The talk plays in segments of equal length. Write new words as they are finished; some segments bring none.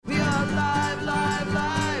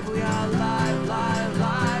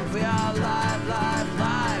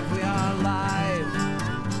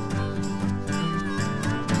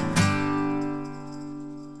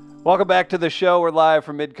Welcome back to the show. We're live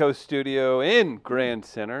from Midcoast Studio in Grand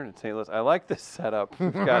Center in St. Louis. I like this setup.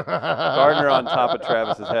 We've got Gardner on top of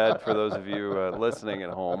Travis's head for those of you listening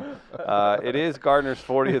at home. It is Gardner's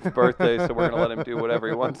 40th birthday, so we're going to let him do whatever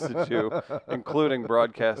he wants to do, including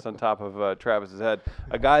broadcast on top of Travis's head.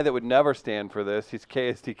 A guy that would never stand for this, he's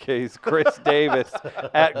KSDK's Chris Davis,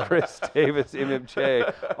 at Chris Davis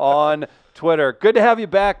MMJ on Twitter. Good to have you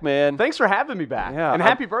back, man. Thanks for having me back. Yeah, and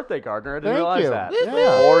happy birthday, Gardner. I didn't realize that. Yeah.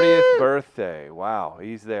 40th birthday. Wow,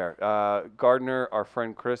 he's there. Gardner, our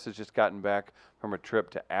friend Chris, has just gotten back from a trip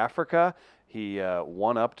to Africa. He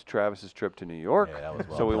one-upped Travis's trip to New York, Yeah, that was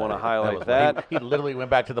well so we played. want to highlight that. He literally went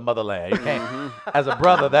back to the motherland. You can't, as a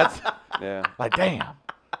brother, that's Yeah. like, damn.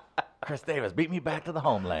 Chris Davis beat me back to the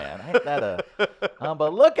homeland. Ain't that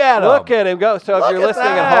but look at him. Look at him go. So if Look you're at listening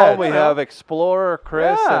at that. home, we have Explorer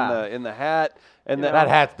Chris Yeah. in the hat. And That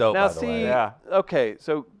hat's dope, Now by the see, way. Yeah. okay,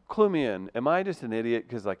 so clue me in. Am I just an idiot?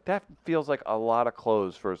 Because like that feels like a lot of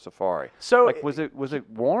clothes for a safari. So like, was it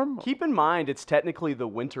warm? Keep in mind, it's technically the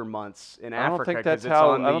winter months in I Africa. don't think 'cause that's it's how.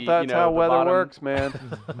 on I don't think the, that's you know, how the weather bottom. works,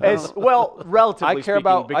 man. It's, well, relatively I care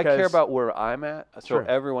about speaking, I care because about where I'm at, so Sure.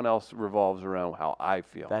 everyone else revolves around how I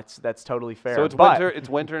feel. That's totally fair. So it's But winter. It's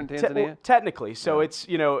winter in Well, Tanzania. technically, so it's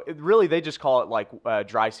really they just call it like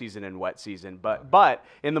dry season and wet season. But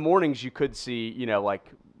in the mornings you could see like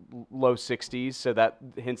low 60s, so that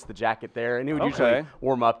hence the jacket there, and it would usually Okay.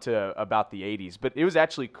 warm up to about the 80s. But it was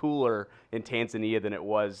actually cooler in Tanzania than it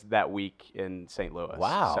was that week in St. Louis.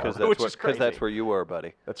 Wow. So, Because which is that's crazy. where you were,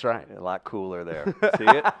 buddy. That's right. A lot cooler there. See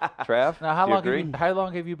it, Trav? Now, how Do you long, agree? how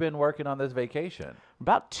long have you been working on this vacation?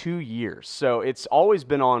 About 2 years. So it's always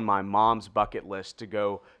been on my mom's bucket list to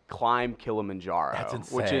go climb Kilimanjaro.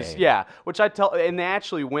 That's Which is, insane. which I tell, and they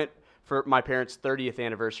actually went for my parents' 30th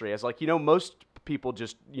anniversary. I was like, most people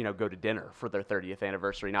just, go to dinner for their 30th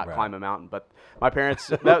anniversary, not Right. climb a mountain. But my parents,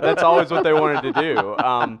 that's always what they wanted to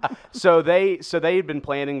do. So they had been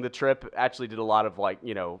planning the trip, actually did a lot of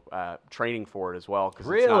training for it as well. Because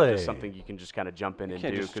it's not Really? just something you can just kind of jump in and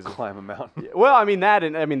Can't do. just 'Cause climb a mountain. well, I mean that,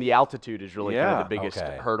 and I mean the altitude is really kind Yeah. of the biggest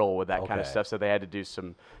Okay. hurdle with that kind of Okay. stuff. So they had to do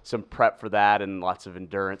some prep for that and lots of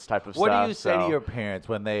endurance type of What stuff. do you say to so- your parents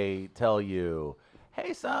when they tell you,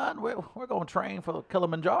 hey, son, we're going to train for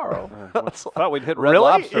Kilimanjaro? Thought we'd hit Red Really?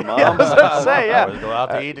 Lobster, Mom. Yeah, I was gonna say, yeah. Or go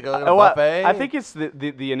out to eat to go to a Well, buffet? I think it's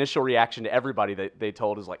the initial reaction to everybody that they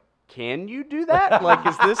told is like, can you do that? Like,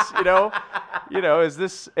 is this, is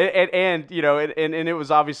this, and it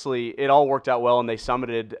was obviously, it all worked out well, and they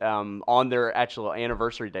summited on their actual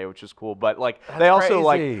anniversary day, which was cool. But like, they also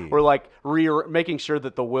crazy. were like making sure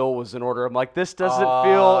that the will was in order. I'm like, this doesn't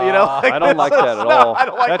feel, I don't like that at No, all. I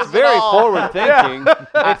don't like That's this at very all. forward thinking.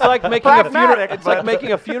 It's like making a funeral. Pragmatic, It's like but-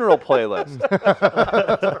 making a funeral playlist.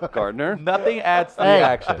 Gardner. Nothing adds to Hey, the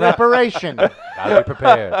action. preparation. Gotta be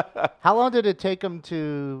prepared. How long did it take them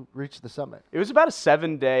to reach the summit? It was about a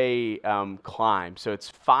 7-day climb, so it's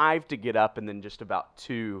 5 to get up and then just about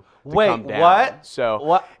 2 to Wait, come down. what? So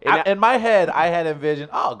What? and In my head, I had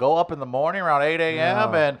envisioned, go up in the morning around 8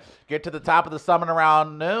 a.m. and get to the top of the summit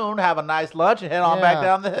around noon, have a nice lunch, and head on back Yeah.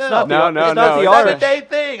 down the hill. not the- No, it's no, not no, the it's arch. not- 7-day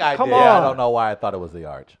thing. I Come did. on. I don't know why I thought it was the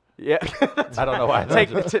arch. yeah, I don't know why. I thought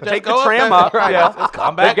take it was- the, Just take go the tram up. Right. Yeah, Let's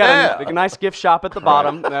come They've back got there. a nice gift shop at the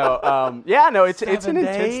bottom. No, it's an 7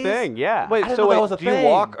 intense days? thing. Yeah. Wait, I didn't so know that wait, was a do you thing.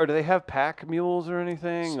 walk, or do they have pack mules or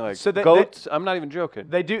anything? Like So they- goats? I'm not even joking.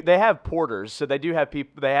 They do. They have porters, so they do have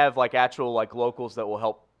people. They have like actual like locals that will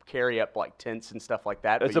help carry up like tents and stuff like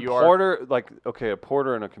that. As but a you are- porter, a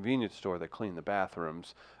porter in a convenience store, they clean the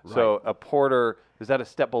bathrooms. So a porter, is that a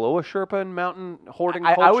step below a Sherpa in mountain hoarding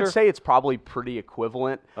culture? I would say it's probably pretty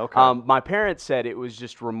equivalent. Okay. My parents said it was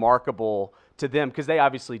just remarkable to them because they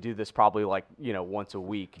obviously do this probably like once a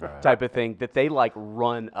week type of thing, that they like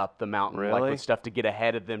run up the mountain like Really? with stuff to get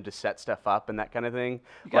ahead of them to set stuff up and that kind of thing.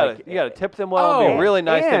 You gotta tip them well and be Oh, really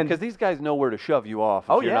nice and- because these guys know where to shove you off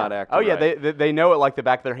if you're not acting Oh yeah, right. they know it like the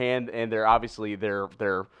back of their hand, and they're obviously they're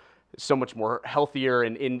so much more healthier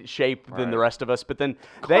and in shape than the rest of us. But then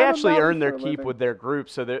Climb they a actually mountain earn their for a keep living. with their group.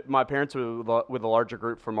 So that my parents were with a larger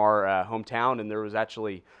group from our hometown, and there was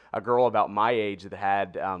actually a girl about my age that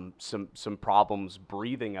had some problems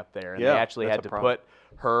breathing up there, and Yeah, they actually that's had a to problem. put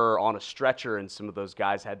her on a stretcher, and some of those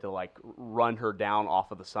guys had to like run her down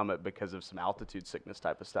off of the summit because of some altitude sickness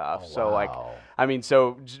type of stuff. So like, wow. I mean,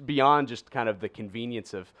 so beyond just kind of the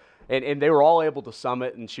convenience of, and they were all able to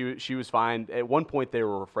summit, and she was fine. At one point, they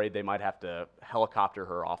were afraid they might have to helicopter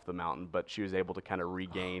her off the mountain, but she was able to kind of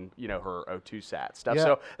regain, her O2 sat stuff. Yeah.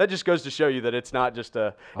 So that just goes to show you that it's not just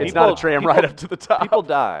a People- tram right up to the top. People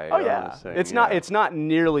die. Oh on yeah, this thing, it's not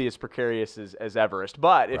nearly as precarious as Everest.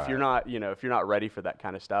 But if you're Right. not, if you're not ready for that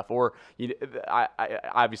kind of stuff, or I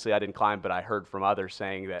obviously I didn't climb, but I heard from others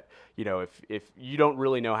saying that if you don't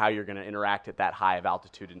really know how you're going to interact at that high of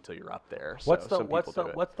altitude until you're up there. What's so the some people do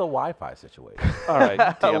it. what's the Wi-Fi situation? All right,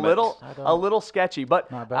 a damn it. little sketchy, but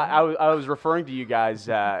Not I, bad. I was referring to you guys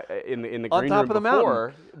in the On green top room of the mountain.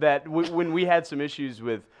 before that when we had some issues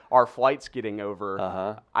with our flights getting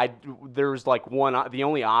over, there was like the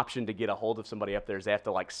only option to get a hold of somebody up there is they have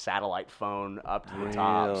to like satellite phone up to the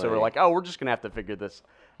top. So we're Really? like, we're just gonna have to figure this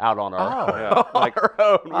out on our, Oh. Yeah, like, our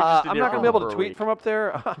own. We just I'm did not it gonna be able for to a tweet week. from up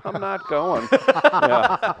there. I'm not going.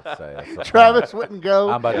 Yeah. Travis wouldn't go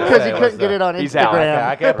I'm about to because say, he what's couldn't get that? it on He's out. Instagram.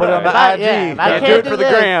 I can't put it on the Right. IG. Yeah, I Can't can't do it for the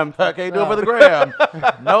this. gram. I can't do it for the gram.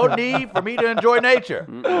 No need for me to enjoy nature.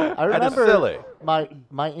 I That is remember silly.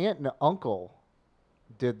 my aunt and uncle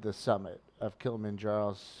did the summit of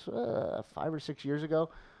Kilimanjaro 5 or 6 years ago,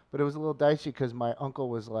 but it was a little dicey because my uncle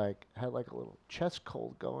was had a little chest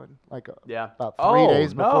cold going, about 3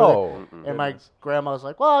 days before. no. And my grandma was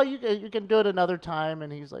like, "Well, you can do it another time,"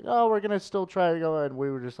 and he's like, "Oh, we're gonna still try to go," and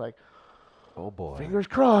we were just like, Oh boy. fingers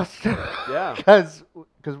crossed, Yeah. because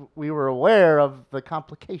we were aware of the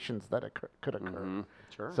complications that could occur. Mm-hmm.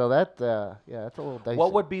 Sure. So that's a little dicey.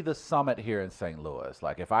 What would be the summit here in St. Louis?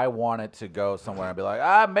 Like if I wanted to go somewhere and be like,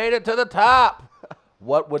 I made it to the top.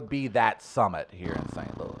 What would be that summit here in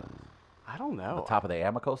St. Louis? I don't know. The top of the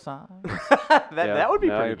Amoco sign? That would be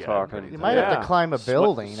now pretty you're good. talking. You might have Yeah. to climb a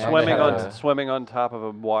building. and Swimming have on to- swimming on top of a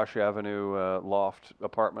Wash Avenue loft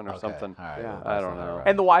apartment or Okay, something. all right, Yeah. that I don't sounds know. right.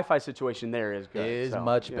 And the Wi-Fi situation there is good. Is so,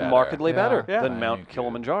 much yeah. better. Markedly Yeah. better Yeah. than Mount Thank you.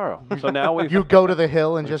 Kilimanjaro. So now we've You go to the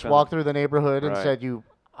hill and We've just been- walk through the neighborhood and Right. said,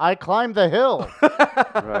 I climbed the hill.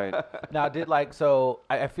 right. Now,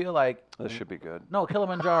 I feel like, This should be good. no,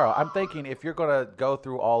 Kilimanjaro. I'm thinking if you're going to go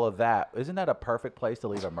through all of that, isn't that a perfect place to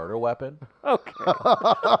leave a murder weapon? Okay.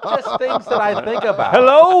 Just things that I think about.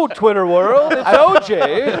 Hello, Twitter world. It's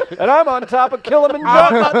OJ, and I'm on top of Kilimanjaro.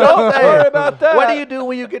 Don't Don't worry about that. What do you do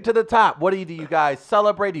when you get to the top? What do you guys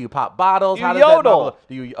celebrate? Do you pop bottles? You How does that yodel. normal-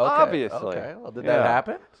 Do you? Okay, Obviously. Okay. Well, did Yeah. that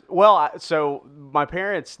happen? Well, so my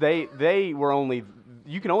parents, they were only.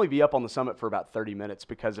 You can only be up on the summit for about 30 minutes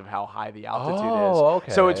because of how high the altitude is. Oh,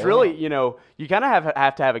 So it's okay. really, you kind of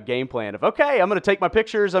have to have a game plan of, okay, I'm going to take my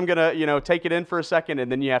pictures, I'm going to, take it in for a second,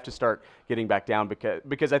 and then you have to start getting back down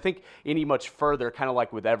because I think any much further, kind of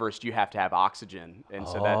like with Everest, you have to have oxygen, and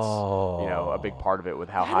so that's, a big part of it with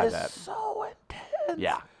how high That is that. so intense.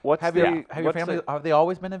 Yeah. What's Have the, your what's family? the- Have they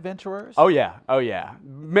always been adventurers? Oh yeah,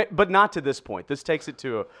 but not to this point. This takes it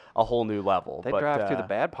to a whole new level. They but, drive through the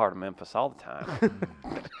bad part of Memphis all the time.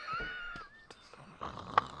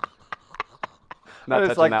 Not I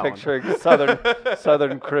just touching like that one. picturing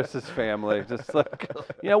Southern Chris's family. Just like,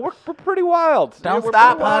 we're pretty wild. Don't We're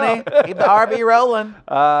stop, pretty honey. Keep the RV rolling.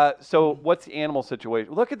 wild. So what's the animal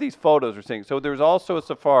situation? Look at these photos we're seeing. So there's also a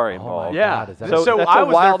safari involved. Yeah. God, is that So so that's I a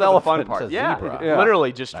was wild there for the fun elephant. part. It's a Yeah, zebra. Yeah.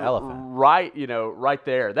 literally just An elephant. right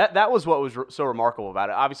there. That was what was so remarkable about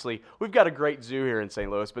it. Obviously, we've got a great zoo here in St.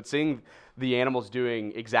 Louis, but seeing the animals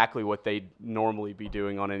doing exactly what they'd normally be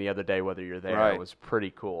doing on any other day, whether you're there, Right. was pretty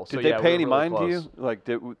cool. Did so, they yeah, pay we any were really mind to close. you? Like,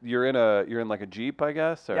 you're in like a Jeep, I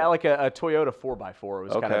guess? Or? Yeah, like a Toyota 4x4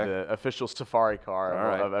 was kind Okay. of the official safari car All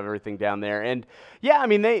right. of everything down there. And yeah, I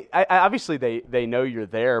mean, obviously they know you're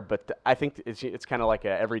there, but I think it's kind of like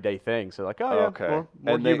a everyday thing. So like, oh yeah, Okay. more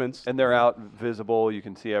and humans. and they're out visible. You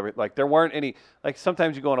can see like there weren't any. Like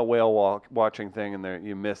sometimes you go on a whale watching thing and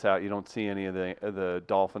you miss out. You don't see any of the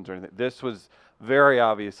dolphins or anything. This was very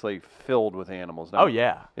obviously filled with animals. Oh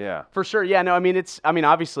yeah. Yeah. For sure. Yeah, no, I mean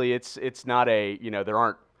obviously it's not there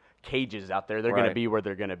aren't cages out there. They're going Right. to be where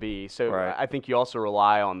they're going to be. So Right. I think you also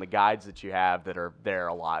rely on the guides that you have that are there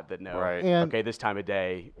a lot that know, Right. And- okay, this time of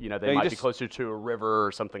day, they you might be just- closer to a river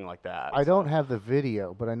or something like that. I don't have the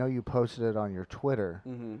video, but I know you posted it on your Twitter.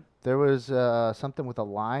 Mm-hmm. There was something with a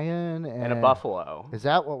lion And a buffalo. Is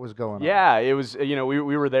that what was going on? Yeah, it was. We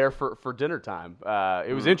were there for dinner time. It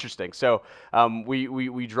Mm. was interesting. So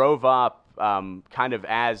we drove up kind of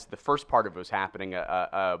as the first part of it was happening.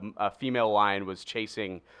 A female lion was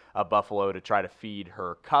chasing a buffalo to try to feed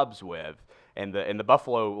her cubs with, and the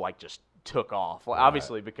buffalo like just took off. Well,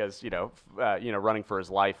 obviously because running for his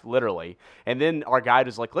life literally. And then our guide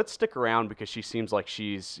was like, let's stick around because she seems like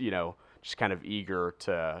she's just kind of eager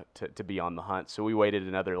to be on the hunt. So we waited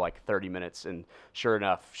another like 30 minutes, and sure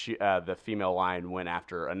enough, the female lion went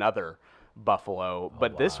after another buffalo,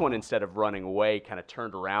 but this one, instead of running away, kind of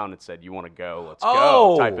turned around and said, "You want to go? Let's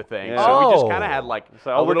Oh. go," type of thing. Yeah. So we just Oh. kind of had like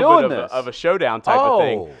So, a we're little doing bit this. of a showdown type of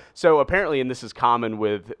thing. Oh. So apparently, and this is common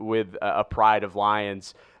with a pride of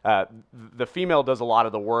lions. The female does a lot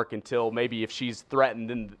of the work until maybe if she's threatened,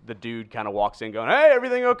 then the dude kind of walks in going, "Hey,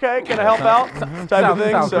 everything okay? Can I help out?" type of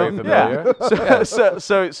thing. Sounds So very familiar.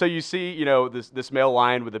 yeah. So you see, this male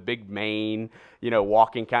lion with a big mane,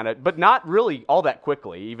 walking kind of, but not really all that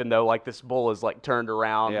quickly, even though like this bull is like turned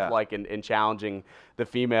around, Yeah. like and challenging the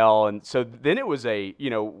female. And so then it was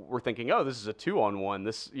we're thinking, oh, this is a 2-on-1.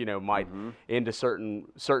 This, might end a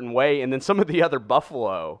certain way. And then some of the other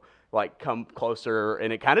buffalo like come closer,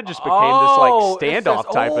 and it kind of just became this like standoff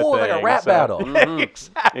type of thing. like a rap battle.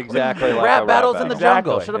 Exactly. Like Rap a battles in the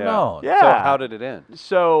jungle. Exactly. Should have Yeah. known. Yeah. So how did it end?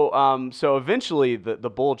 So eventually the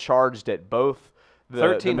bull charged at both the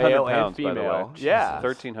 1,300 male pounds, and female. by the way. Yeah.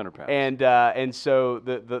 1,300 pounds. And so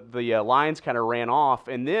the lions kind of ran off,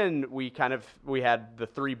 and then we had the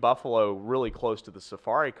 3 buffalo really close to the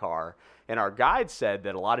safari car, and our guide said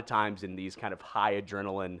that a lot of times in these kind of high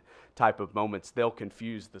adrenaline type of moments, they'll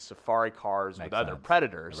confuse the safari cars with Makes other sense.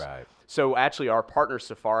 predators. Right. So actually, our partner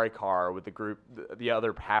safari car with the group, the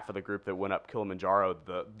other half of the group that went up Kilimanjaro,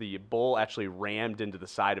 the bull actually rammed into the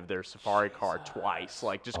side of their safari car twice,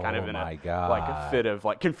 like just kind of in my like a God. fit of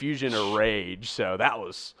like confusion or rage. So that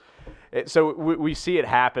was. So we see it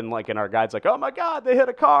happen, like, and our guide's like, "Oh my God, they hit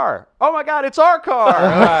a car! Oh my God, it's our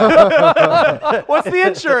car!" What's the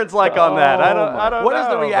insurance like on that? I don't know. What is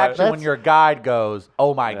the but- reaction when your guide goes,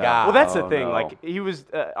 "Oh my God"? Well, that's the Oh, thing. no. Like he was,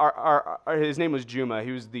 his name was Juma.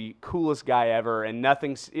 He was the coolest guy ever, and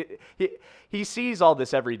he sees all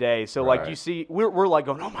this every day. So like Right. you see, we're like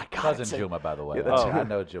going, "Oh my God!" Cousin it's a-" Juma, by the way. Yeah, that's I right.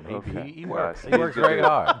 know Juma. Okay. He Yeah, works. so He he's works good very dude.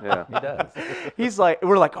 hard. Yeah. He does. He's like,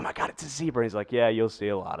 we're like, "Oh my God, it's a zebra." He's like, "Yeah, you'll see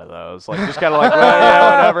a lot of those." Like just kind of like, well,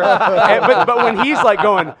 yeah, whatever. But when he's like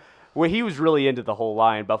going. Well, he was really into the whole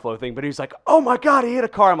lion buffalo thing, but he was like, "Oh my God, he hit a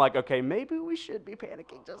car." I'm like, "Okay, maybe we should be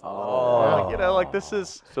panicking just a little bit." Like, this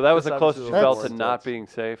is. So that was this the closest you obviously felt to works. not being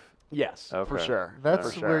safe? Yes, for Okay. sure.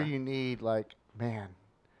 That's for sure. where you need, like, man,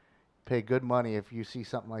 pay good money if you see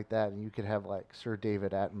something like that, and you could have like Sir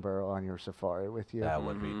David Attenborough on your safari with you, That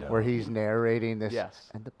would be dope. where he's narrating this. Yes.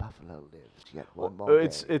 And the buffalo lives yet one more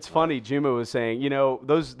It's day." it's funny. Juma was saying,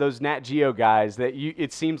 those Nat Geo guys that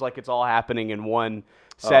it seems like it's all happening in one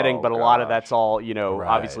setting, Oh, but a lot of gosh. that's all Right.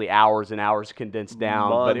 obviously hours and hours condensed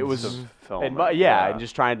down. But it Months was of filming, and yeah. and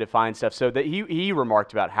just trying to find stuff. So that he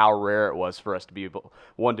remarked about how rare it was for us to be able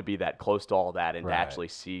to be that close to all that and Right. to actually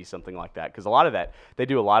see something like that, because a lot of that they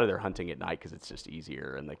do a lot of their hunting at night because it's just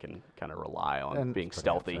easier and they can kind of rely on And- being Pretty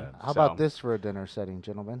stealthy. intense. How So- about this for a dinner setting,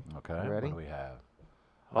 gentlemen? Okay. You ready? What do we have?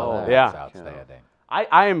 Oh, that's yeah. outstanding.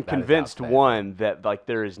 I am That is convinced, outstanding. one, that like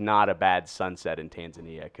there is not a bad sunset in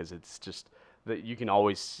Tanzania, because it's just that you can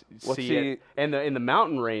always What's see it, and the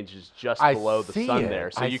mountain range is just I below the see sun it.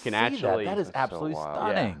 there, so I you can see actually That is That's so absolutely wild.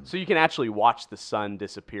 yeah. stunning. So you can actually watch the sun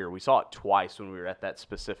disappear. We saw it twice when we were at that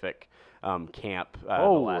specific camp the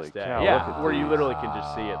Holy last day. cow, look Yeah, at where you these. literally can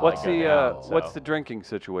just see it. What's like, the go down, what's so. the drinking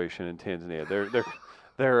situation in Tanzania?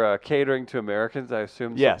 They're catering to Americans, I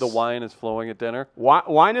assume. So Yes. the wine is flowing at dinner.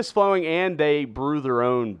 Wine is flowing, and they brew their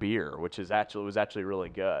own beer, which was actually really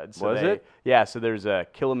good. So Was they- it? Yeah. So there's a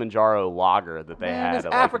Kilimanjaro lager that they Man, had. this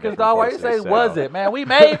at, like, Africans, different dog. Why you places, say so- was it, man? We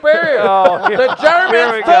made beer. Oh, here- the here we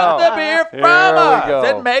Germans go. took the beer from Here we us. go.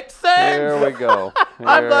 It makes sense. Here we go.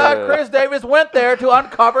 I'm Here glad it is. Chris Davis went there to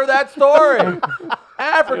uncover that story.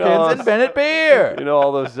 Africans invented beer. You know,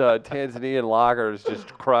 all those Tanzanian lagers just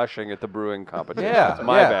crushing at the brewing competition. Yeah, It's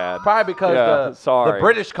my yeah. bad. Probably because Yeah, sorry. the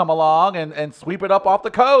British come along and sweep it up off the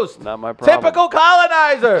coast. Not my problem. Typical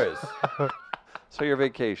colonizers. So your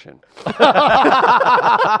vacation.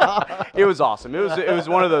 It was awesome. It was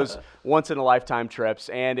one of those once in a lifetime trips,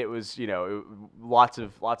 and it was lots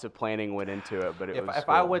of planning went into it. But If was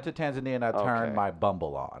I cool. went to Tanzania and I Okay. turned my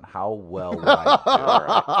Bumble on, how well would I do? All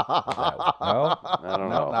right. No, I don't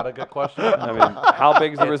know. not a good question. I mean, how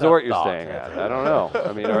big's the It's a resort you're thought, staying it's at? a I don't know.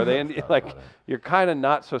 I mean, are they in, like, you're kind of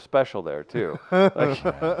not so special there, too. Like,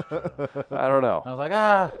 I don't know. I was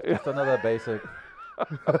like, just another basic.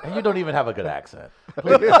 And you don't even have a good accent.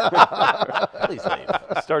 Please, please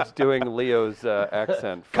leave. Starts doing Leo's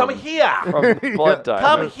accent. Come from- here. From Blood Diamond.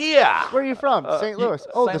 Come here. Where are you from? St. Louis.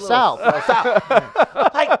 Oh, St. the Louis. South.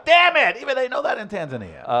 Like, damn it! Even they know that in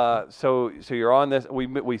Tanzania. So you're on this.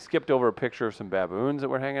 We skipped over a picture of some baboons that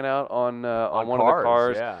were hanging out on one of the cars,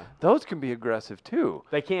 cars. yeah. Those can be aggressive too.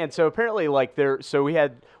 They can. So apparently, like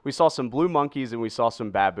we saw some blue monkeys and we saw some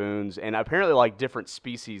baboons, and apparently, like different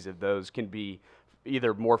species of those can be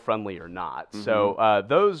either more friendly or not. So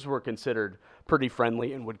those were considered pretty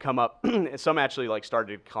friendly and would come up. Some actually like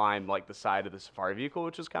started to climb like the side of the safari vehicle,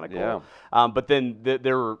 which was kind of cool. Yeah. But then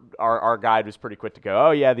our guide was pretty quick to go,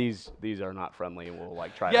 oh yeah, these are not friendly, and we'll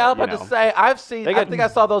like try. Yeah, to, I'm about to say I think I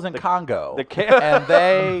saw those in Congo, and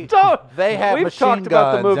they had We've machine talked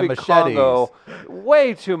about the guns movie and machetes. Congo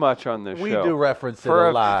way too much on this We show. do reference it for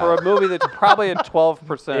a lot. for a movie that's probably at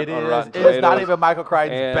 12% It on is. Rotten It is not Tomatoes. even Michael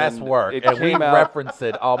Crichton's and best work, it and we came out- reference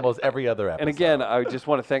it almost every other episode. And again, I just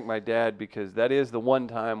want to thank my dad because that is the one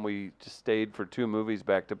time we just stayed for 2 movies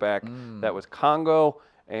back to back. That was Congo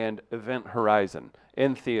and Event Horizon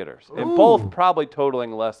in theaters, and both probably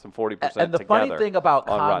totaling less than 40% and the together funny thing about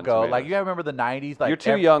on Rotten Congo, like Tomatoes. you remember the '90s, like You're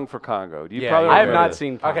too young for Congo. You Yeah, probably yeah, I have remember not this.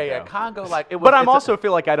 seen Congo. Okay, yeah, Congo, like it was. But I'm it's a- also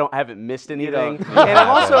feel like haven't missed anything, don't. and I'm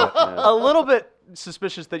also a little bit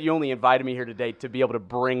suspicious that you only invited me here today to be able to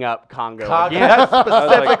bring up Congo. Congo. again. Yes, I was like,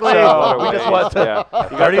 specifically. so what we are just we? want to Yeah. You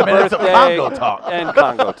got 30 the minutes of birthday Congo talk. and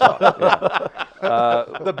Congo talk. Yeah.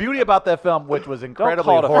 The beauty about that film, which was incredibly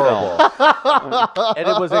call it a horrible, and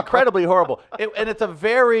it was incredibly horrible. And it's a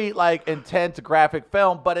very like intense graphic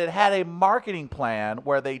film, but it had a marketing plan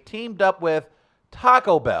where they teamed up with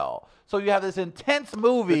Taco Bell. So you have this intense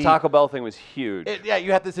movie. The Taco Bell thing was huge. Yeah,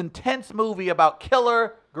 you have this intense movie about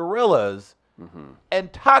killer gorillas,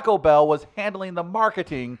 and Taco Bell was handling the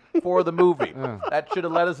marketing for the movie. That should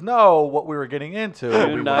have let us know what we were getting into. when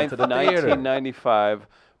we June went 9th, to the theater. 1995,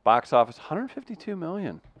 box office $152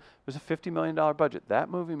 million. It was a $50 million budget. That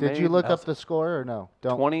movie made Did you look up the score or no?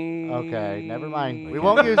 Don't. 20. Okay, never mind. We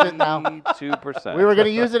won't use it now. 2%. We were going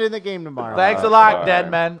to use it in the game tomorrow. Thanks a lot, sorry.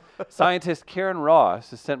 dead men. Scientist Karen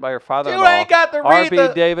Ross is sent by her father-in-law, You ain't got to read R.B.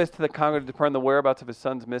 the- Davis, to the Congo to determine the whereabouts of his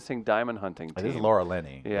son's missing diamond hunting It team. is Laura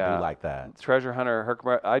Linney. I Yeah. do like that. Treasure hunter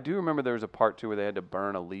Herkimer. I do remember there was a part 2 where they had to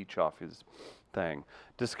burn a leech off his thing.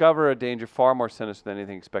 Discover a danger far more sinister than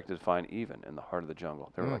anything expected to find, even in the heart of the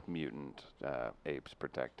jungle. They were like mutant apes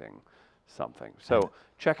protecting something. So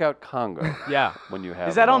check out Congo. Yeah. When you have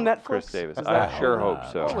Is that on them, Chris Netflix? Davis. Is I that- sure hope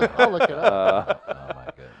so. I'll look it up. Oh my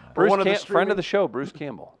goodness. Bruce one of the friend of the show, Bruce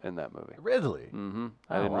Campbell, in that movie. Really? Mm-hmm.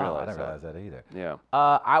 Oh, I didn't wow, realize I didn't that. realize that either. Yeah.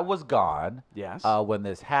 I was gone. Yes. When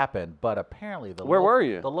this happened, but apparently the. Where were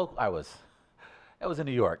you? The local. I was in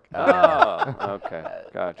New York. Oh, okay.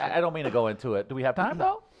 Gotcha. I don't mean to go into it. Do we have time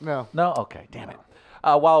though? No. No. Okay. Damn it.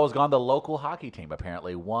 While I was gone, the local hockey team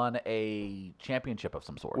apparently won a championship of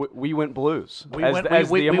some sort. We went blues. We as went- the, as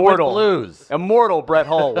we the went immortal blues. Immortal Brett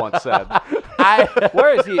Hull once said.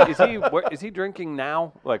 Where is he? Is he drinking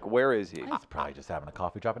now? Like, where is he? He's probably just having a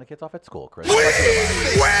coffee, dropping the kids off at school, Chris.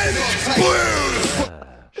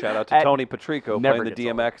 Shout out to At- Tony Patrico never playing the gets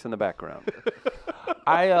old. DMX in the background.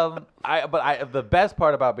 The best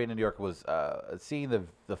part about being in New York was seeing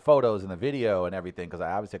the photos and the video and everything, because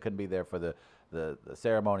I obviously couldn't be there for the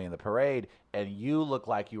ceremony and the parade, and you look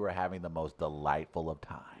like you were having the most delightful of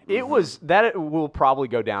times. It was that it will probably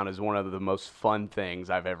go down as one of the most fun things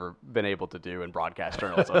I've ever been able to do in broadcast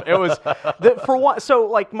journalism. It was for one. So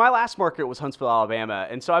like my last market was Huntsville, Alabama,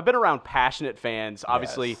 and so I've been around passionate fans.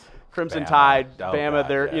 Obviously, Yes. Crimson Bama. Tide, Oh, Bama. God,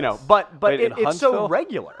 They're yes. but Wait, in it's so Huntsville?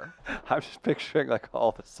 regular. I'm just picturing like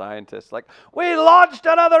all the scientists, like, we launched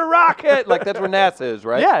another rocket. Like that's where NASA is,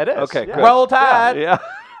 right? Yeah, it is, Okay, yeah. good. Roll Tide. Yeah.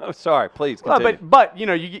 I'm sorry. Please Well, continue. but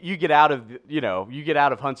you get out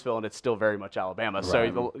of Huntsville and it's still very much Alabama.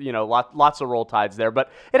 So lots of roll tides there, but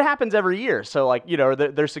it happens every year. So like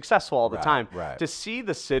they're successful all the Right, time. right. To see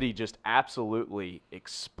the city just absolutely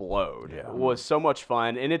explode Yeah. was so much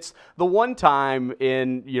fun, and it's the one time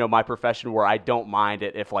in my profession where I don't mind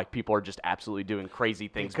it if like people are just absolutely doing crazy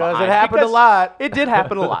things. Because it behind. happened a Because lot. It did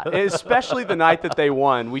happen a lot, especially the night that they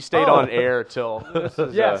won. We stayed on air till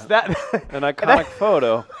yes, that An iconic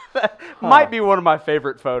photo. might be one of my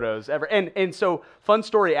favorite photos ever. And so Fun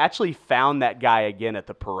Story actually found that guy again at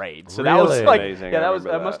the parade. So that was Really? like Amazing. yeah, I that was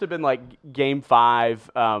remember that must that. have been like game 5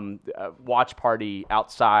 watch party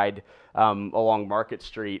outside along Market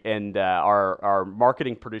Street, and our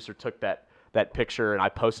marketing producer took that picture and I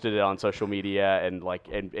posted it on social media, and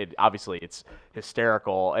it obviously it's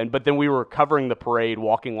hysterical. But then we were covering the parade,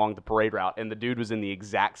 walking along the parade route, and the dude was in the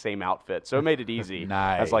exact same outfit, so it made it easy.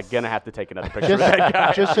 I was like, Nice. gonna have to take another picture of that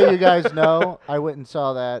guy. Just so you guys know, I went and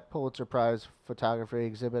saw that Pulitzer Prize photography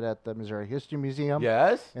exhibit at the Missouri History Museum.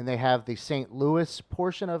 Yes. And they have the St. Louis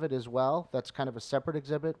portion of it as well. That's kind of a separate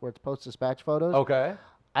exhibit where it's post-dispatch photos. Okay.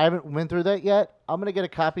 I haven't went through that yet. I'm gonna get a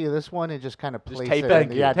copy of this one and just kind of place tape it.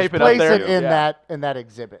 it. In, yeah, Tape just it up place there. it in Yeah. that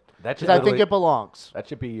exhibit. That should Because I think literally- it belongs. That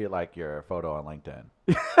should be like your photo on LinkedIn.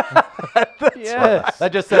 Yes.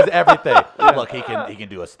 That just says everything. Look, he can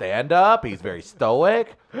do a stand-up. He's very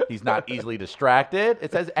stoic. He's not easily distracted.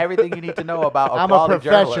 It says everything you need to know about I'm a quality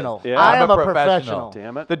professional. journalist. Yeah. I am I'm a a professional.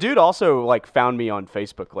 Damn it. The dude also like found me on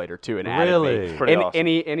Facebook later too and added Really? me. Pretty and, awesome.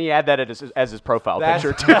 and he had that as his profile That's-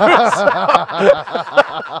 picture too.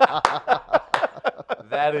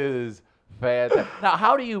 That is fantastic. Now,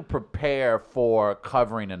 how do you prepare for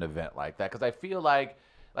covering an event like that? Because I feel like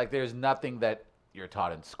there's nothing that you're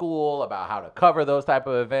taught in school about how to cover those type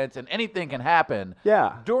of events, and anything can happen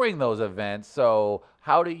Yeah. during those events. So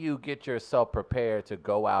how do you get yourself prepared to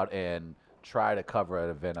go out and try to cover an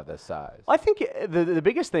event of this size? I think the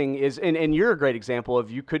biggest thing is, and you're a great example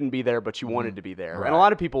of you couldn't be there, but you wanted to be there. And a Right.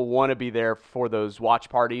 lot of people want to be there for those watch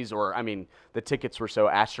parties, or, I mean, the tickets were so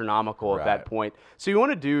astronomical at that Right. point. So you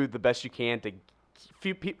want to do the best you can to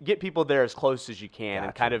get people there as close as you can and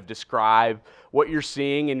Gotcha. kind of describe what you're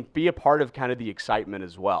seeing and be a part of kind of the excitement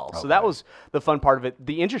as well. So that Okay. was the fun part of it.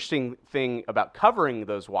 The interesting thing about covering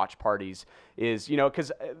those watch parties is,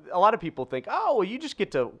 because a lot of people think, oh, well, you just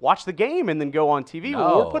get to watch the game and then go on TV. Well,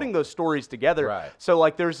 No. we're putting those stories together. Right. So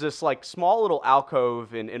like there's this like small little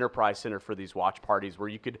alcove in Enterprise Center for these watch parties where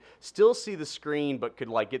you could still see the screen but could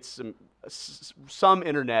like get some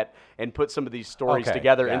internet and put some of these stories Okay,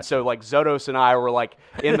 together. And gotcha. so like Zodos and I were like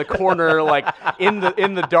in the corner, like in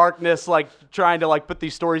the darkness, like trying to like put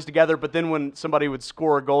these stories together. But then when somebody would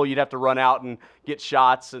score a goal, you'd have to run out and get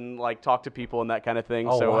shots and like talk to people and that kind of thing.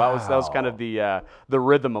 Oh, so that was kind of the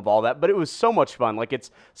rhythm of all that. But it was so much fun. Like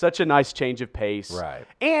it's such a nice change of pace. Right.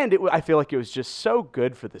 And I feel like it was just so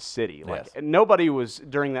good for the city. Like Yes. nobody was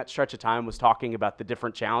during that stretch of time was talking about the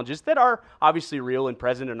different challenges that are obviously real and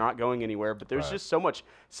present and not going anywhere. But there's Right. just so much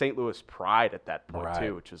St. Louis pride at that point Right.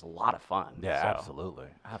 too, which was a lot of fun. Yeah, So- absolutely.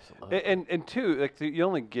 Absolutely. And two, like you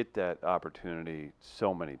only get that opportunity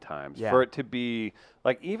so many times Yeah. for it to be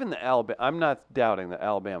like even the Alabama. I'm not doubting the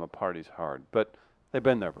Alabama party's hard, but they've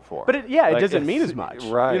been there before. But it doesn't it's- mean as much,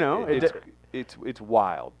 right? you know? It's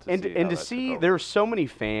wild. To And see and how to that see took over. there's so many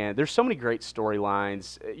fans, there's so many great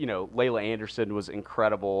storylines. Layla Anderson was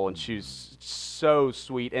incredible, and she was so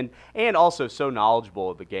sweet and also so knowledgeable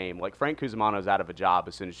of the game. Like Frank Cusimano's out of a job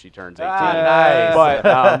as soon as she turns 18. Nice. But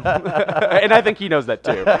and I think he knows that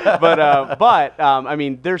too. But I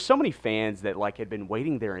mean, there's so many fans that like had been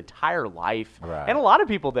waiting their entire life, Right. and a lot of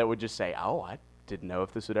people that would just say, "Oh, I didn't know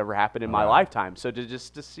if this would ever happen in my lifetime." So to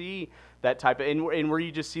see that type of and where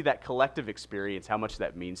you just see that collective experience, how much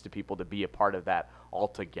that means to people to be a part of that all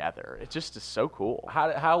together. It just is so cool.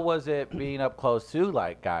 How was it being up close to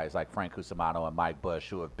like guys like Frank Cusimano and Mike Bush,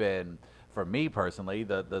 who have been, for me personally,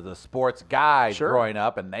 the sports guys Sure. growing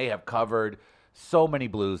up, and they have covered so many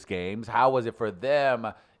Blues games. How was it for them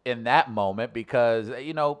in that moment? Because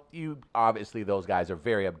you obviously those guys are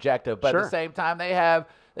very objective, but at Sure. the same time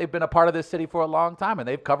they've been a part of this city for a long time, and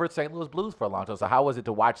they've covered St. Louis Blues for a long time. So how was it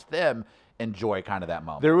to watch them enjoy kind of that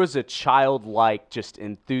moment? There was a childlike just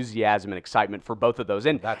enthusiasm and excitement for both of those,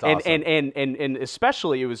 and That's and, awesome. and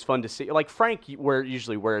especially it was fun to see. Like Frank,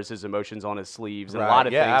 usually wears his emotions on his sleeves and a Right. lot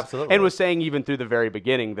of Yeah, things, absolutely. and was saying even through the very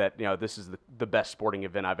beginning that this is the best sporting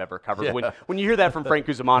event I've ever covered. When you hear that from Frank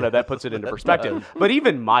Cusimano, that puts it into perspective. But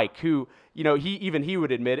even Mike, who he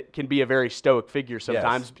would admit it can be a very stoic figure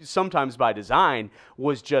sometimes, sometimes by design,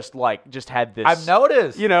 was just had this. I've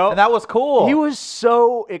noticed, and that was cool. He was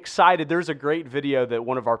so excited. There's a great video that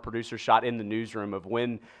one of our producers shot in the newsroom of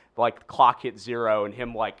when the clock hit 0 and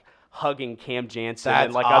him hugging Cam Jansen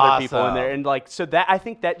and That's other people in there. awesome. And so that, I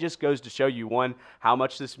think that just goes to show you, one, how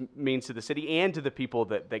much this means to the city and to the people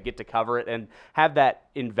that get to cover it and have that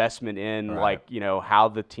investment in Right. how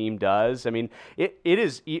the team does. I mean, it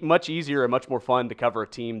is much easier and much more fun to cover a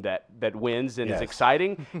team that wins and is Yes.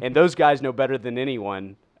 exciting. And those guys know better than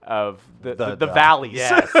anyone of the valleys.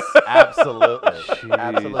 Yes, absolutely.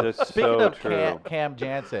 Absolutely. that's Speaking so of true. Cam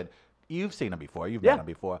Jansen, you've seen him before. You've Yeah. met him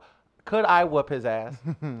before. Could I whoop his ass?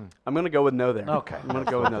 I'm going to go with no there. Okay. I'm going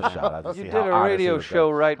to go with no. You did a radio show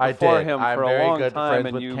right I before did. him I'm for a very long good time, friends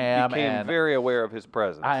and with you Cam, became and very aware of his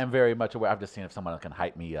presence. I am very much aware. I've just seen if someone can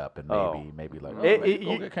hype me up and Oh. maybe like, Go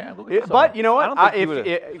get Cam, go get but you know I what? don't think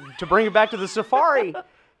you To bring it back to the Safari,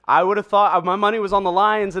 I would have thought my money was on the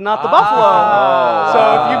Lions and not the Buffalo. Oh.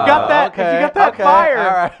 So if you've got that fire,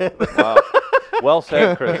 all right. Wow. Well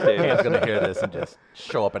said, Chris Davis. Cam's gonna hear this and just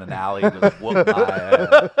show up in an alley and just whoop my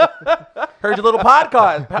ass. Heard your little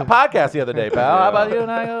podcast the other day, pal. How about you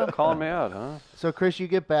and I? Calling me out, huh? So, Chris, you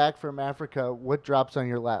get back from Africa. What drops on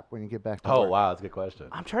your lap when you get back to Oh work? wow, that's a good question.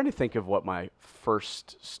 I'm trying to think of what my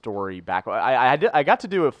first story back. I got to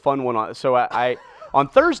do a fun one on. So I on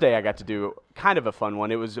Thursday, I got to do kind of a fun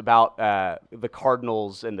one. It was about the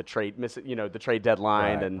Cardinals and the trade, the trade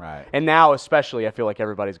deadline, Right. and now especially, I feel like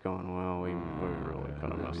everybody's going, well, we really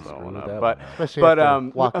kind of messed that one up. that But one up. Especially but after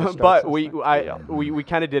Walker starts but and we stuff. we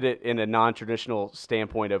kind of did it in a non-traditional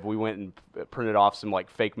standpoint of we went and printed off some like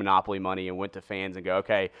fake Monopoly money and went to fans and go,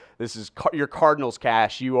 okay, this is your Cardinals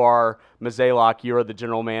cash. You are Mazalok. You are the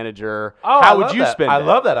general manager. Oh, How I would love you that. spend I it?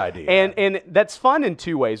 love that idea. And that's fun in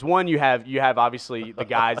two ways. One, you have obviously the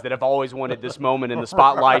guys that have always wanted this moment in the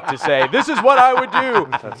spotlight to say, this is what I would do.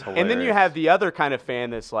 That's And then you hilarious. have the other kind of fan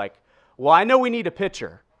that's like, well, I know we need a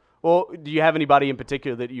pitcher. Well, do you have anybody in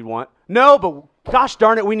particular that you want? No, but gosh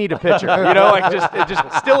darn it, we need a pitcher. Like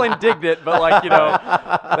just still indignant, but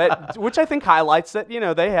like, which I think highlights that,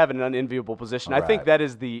 they have an unenviable position. I think Right. that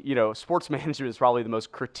is the, sports management is probably the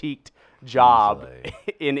most critiqued job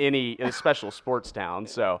Easily. in a special sports town.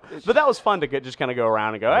 So, but that was fun to just kind of go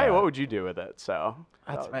around and go, hey, what would you do with it? So,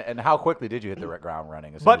 And how quickly did you hit the ground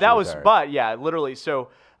running? as soon but as that you was, there? but yeah, literally. So,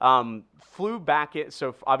 flew back in.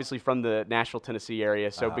 So obviously from the Nashville, Tennessee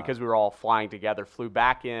area. So because we were all flying together, flew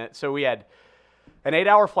back in. So we had an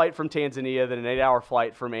 8-hour flight from Tanzania, then an 8-hour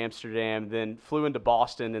flight from Amsterdam, then flew into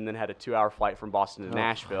Boston, and then had a 2-hour flight from Boston to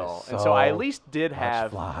Nashville. And so I at least did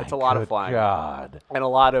have, it's a lot of flying. God. And a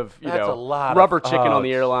lot of, That's a lot rubber of- chicken on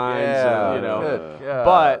the oh, airlines. yeah, And, good God.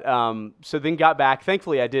 But so then got back.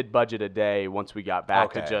 Thankfully, I did budget a day once we got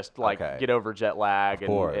back to Okay, just okay. get over jet lag,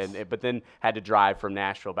 course. but then had to drive from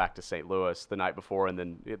Nashville back to St. Louis the night before, and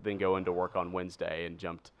then go into work on Wednesday and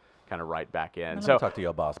jumped kind of right back in. Let So me talk to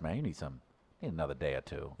your boss, man. You need another day or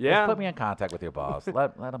two. Yeah. Just put me in contact with your boss.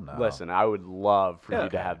 let him know. listen, I would love for you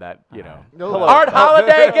to have that. No, Art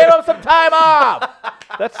Holiday, give him some time off.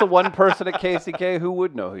 That's the one person at KCK who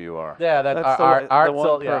would know who you are. Yeah, that's the Art. the Art one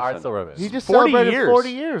Art person. Silverman. he just 40 celebrated years. 40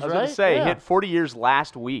 years, I was right? going to say, Yeah. hit 40 years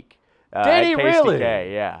last week. Did at he KCK, really?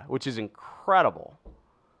 Yeah, which is incredible.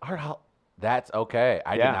 That's okay.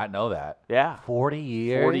 I Yeah. did not know that. Yeah. 40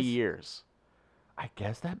 years. 40 years. I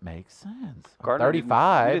guess that makes sense. I'm Gardner, you didn't-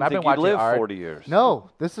 35. You didn't I've think been watching you'd live Art. 40 years. No,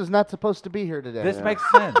 this is not supposed to be here today. This makes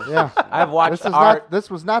sense. Yeah. I've watched this is Art. not.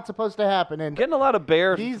 This was not supposed to happen. And Getting a lot of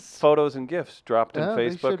bear He's- photos and gifs dropped in Yeah, they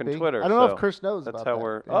Facebook should and be. Twitter. I don't know if so Chris knows That's about how that.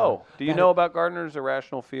 we're. Yeah. Oh, do you know about Gardner's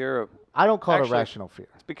irrational fear? I don't call it Actually, irrational fear.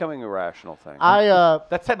 It's becoming a rational thing.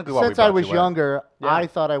 That's technically why we Since I brought was you in. younger, Yeah. I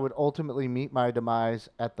thought I would ultimately meet my demise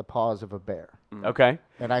at the paws of a bear. Okay.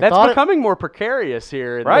 And I That's thought it- becoming more precarious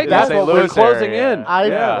here in Right, the that's St. what we're Louis closing area. in.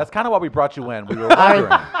 Yeah, that's kind of why we brought you in. We were wondering.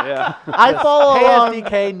 yeah. I follow along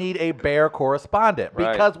KSDK need a bear correspondent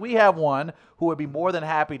Right. because we have one who would be more than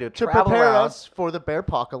happy to to travel prepare around. us for the bear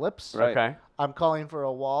apocalypse. Right. Okay. I'm calling for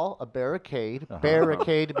a wall, a barricade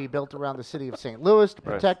to be built around the city of St. Louis to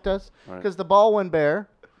protect us. Right. Because the Baldwin bear,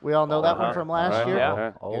 we all know that one from last Right. year.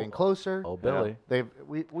 Yeah. Getting closer. Oh, Billy.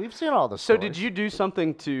 We've seen all the So stories. did you do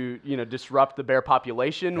something to, disrupt the bear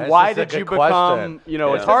population? That's Why just a did you good question. become, Yeah.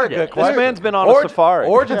 a That's a target? good This question. man's been on a safari.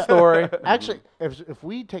 Origin story. Actually, if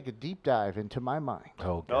we take a deep dive into my mind,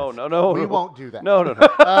 Oh, No. we won't do that. No.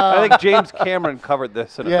 I think James Cameron covered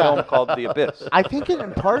this in a Yeah. film called The Abyss. I think it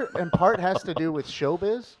in part has to do with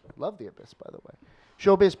Showbiz. Love The Abyss, by the way.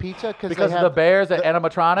 Showbiz Pizza because they of have the Bears at the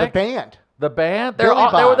animatronic. band. The band. They Billy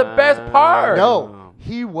were the Bob. best part. No,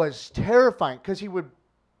 he was terrifying because he would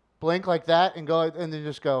blink like that and go and then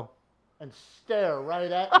just go and stare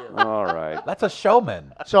right at you. All right. That's a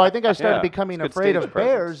showman. So I think I started Yeah, becoming it's good afraid stage of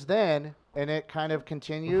presence. bears then, and it kind of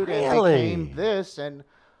continued Really? and became this. And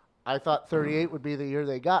I thought 38 would be the year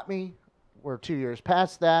they got me. We're 2 years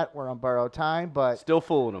past that. We're on borrowed time, but Still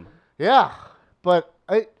fooling them. yeah. But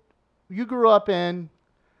you grew up in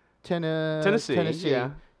Tennessee. yeah.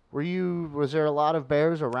 Was there a lot of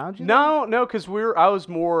bears around you? No, because I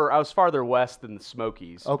was farther west than the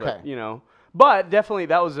Smokies. Okay. But definitely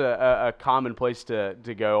that was a common place to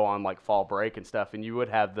go on like fall break and stuff, and you would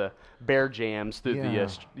have the bear jams through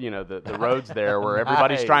the roads there where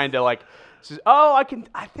everybody's Nice. trying to like, says, oh, I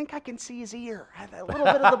think I can see his ear, a little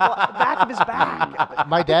bit of the back of his back.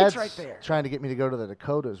 My I think dad's it's right there. trying to get me to go to the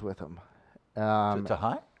Dakotas with him. To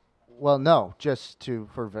hunt? Well, no, just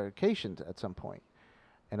for vacations at some point.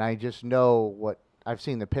 And I just know I've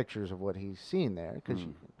seen the pictures of what he's seen there because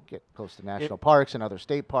you get close to national parks and other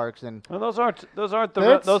state parks. And Well, those aren't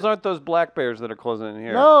That's- those black bears that are closing in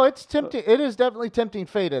here. no, it's tempting. It is definitely tempting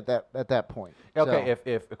fate at that point. Okay, So,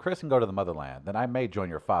 if Chris can go to the motherland, then I may join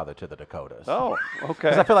your father to the Dakotas. Oh, okay.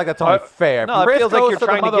 Because I feel like that's only fair. If No, it Chris feels like goes you're the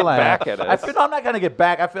trying to get motherland, back at I us. feel I'm not going to get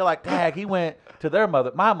back. I feel like, dang, he went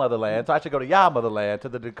to my motherland, so I should go to y'all motherland, to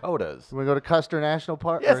the Dakotas. can we go to Custer National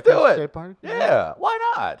Park? Yes, or do Custer it. State Park? Yeah, why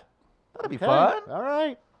not? That'll be Okay, fun. All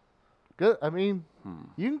right. Good. I mean,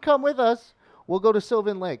 you can come with us. we'll go to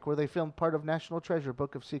Sylvan Lake, where they filmed part of National Treasure: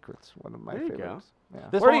 Book of Secrets, one of my There you go. favorites. Yeah.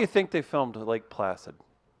 This Where do one- you think they filmed Lake Placid?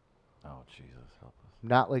 Oh Jesus, help us.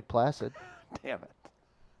 Not Lake Placid. Damn it.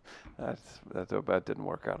 That didn't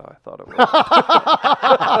work out how I thought it would.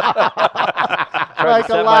 Like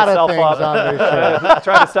a lot of things on this show.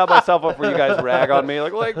 Trying to set myself up where you guys rag on me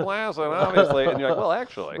like Lake Placid, obviously, and you're like, well,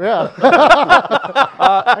 actually. Yeah.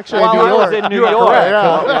 Actually, While New I was York. in New You are York. correct.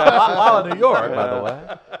 Yeah. While in New York, by the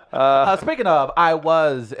way. Speaking of, I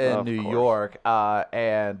was in Of New course. York,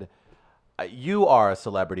 and you are a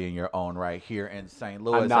celebrity in your own right here in St.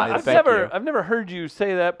 Louis. I'm not. and I've it's- Thank you. I've never heard you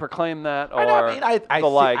say that, proclaim that, or I mean, I the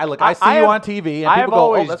like. I see you have- on TV, and I have people go,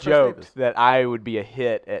 always "Oh, that's Chris joked Davis." that I would be a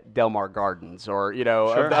hit at Del Mar Gardens, or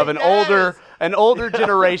Sure. of an Yes! older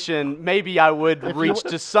generation. Maybe I would reach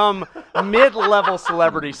to some mid-level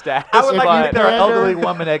celebrity status. I would like but- you if there are Pander. elderly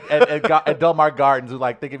women at Del Mar Gardens who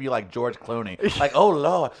think of you like George Clooney. Like, oh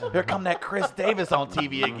Lord, here come that Chris Davis on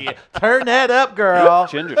TV again. Turn that up, girl.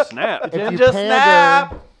 Ginger snap. If you Ginger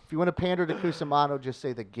snap. if you want to pander to Cusimano, just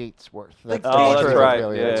say the Gatesworth. That's Oh, that's true. right.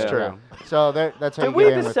 Affiliate. Yeah, That's yeah. true. So that's how Did you we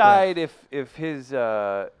get in with decide if his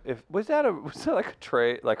if was that like a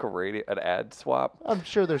trade, like a radio, an ad swap? I'm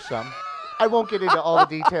sure there's some. I won't get into all the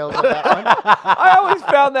details of that one. I always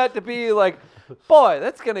found that to be like, boy,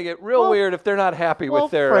 that's gonna get real Well- weird if they're not happy well,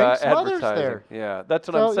 with their Frank's mother's advertising. there. Yeah, that's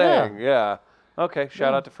what So, I'm saying. Yeah. Okay.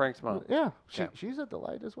 Shout out to Frank's mom. Yeah, Yeah. she's a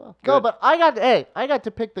delight as well. Good. No, but I got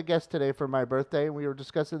to pick the guest today for my birthday, and we were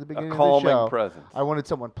discussing at the beginning of the calming show. presence. I wanted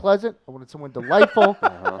someone pleasant, I wanted someone delightful,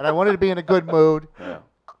 and I wanted to be in a good mood. Yeah.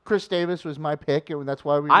 Chris Davis was my pick, and that's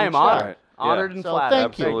why we. I am reached out. honored, Right. honored Yeah. and So flattered.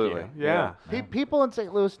 thank you. Absolutely. Yeah. People in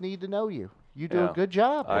St. Louis need to know you. You do Yeah. a good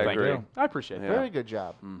job. I Thank agree. you. I appreciate Yeah. that. Very good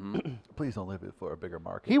job. Please don't leave it for a bigger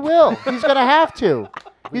market. He will. He's gonna have to.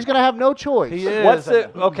 He's gonna have no choice. He is. What's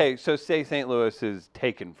it? Okay, so say St. Louis is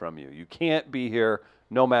taken from you. You can't be here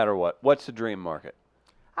no matter what. What's the dream market?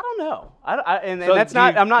 I don't know. And So that's do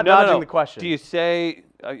not. you- I'm not no, no, dodging no. the question. Do you say?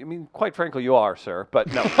 I mean, quite frankly, you are, sir. But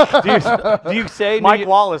no. do you say? New Mike Ye-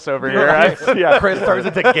 Wallace over here? Yeah. Chris turns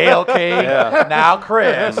into Gail King. Yeah. Now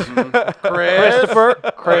Chris. Christopher.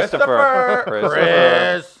 Christopher.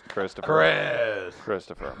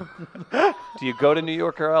 Christopher. Do you go to New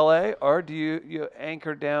York or L.A. or do you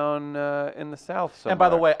anchor down in the South somewhere? And by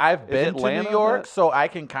the way, I've Is been to Atlanta New York, that- so I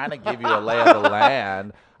can kind of give you a lay of the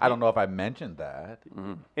land. I don't know if I mentioned that.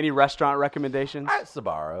 Any restaurant recommendations? At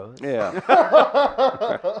Sbarro's. Yeah.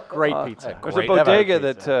 Great pizza. There's Great. a bodega Never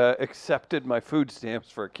had that accepted my food stamps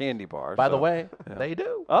for a candy bar. By the so- way, they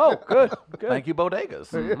do. Oh, good. Good. Thank you, bodegas.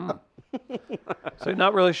 So you're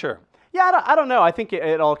not really sure. Yeah, I don't know. I think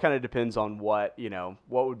it all kind of depends on what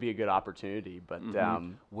would be a good opportunity. But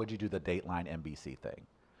Would you do the Dateline NBC thing?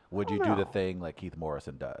 Would you do the thing like Keith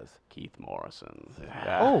Morrison does? Keith Morrison.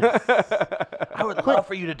 Oh, I would love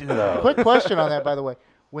for you to do those. quick question on that, by the way.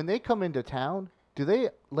 When they come into town, do they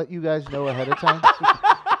let you guys know ahead of time?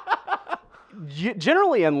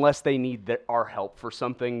 Generally, unless they need our help for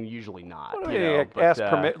something, usually not. What do you you know, but, ask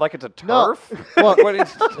permit like it's a No. turf? Well, What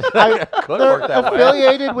is- Could they're work that way.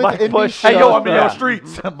 affiliated with Mike NBC. Bush Hey, yo, I'm in Yeah. your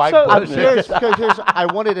streets. Mike So Bush. here's I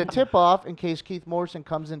wanted a tip off in case Keith Morrison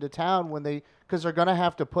comes into town because they're gonna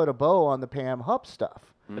have to put a bow on the Pam Hupp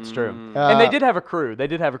stuff. That's true. Uh, And they did have a crew. They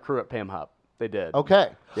did have a crew at Pam Hupp. They did. Okay.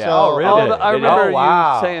 Yeah. So, Oh, really? Oh, I They did. remember Oh,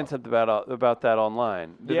 wow. you saying something about that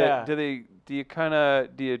online. Yeah.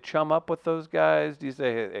 Do you chum up with those guys? Do you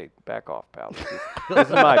say, hey, back off, pal? This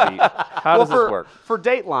is my beat. How does this work? For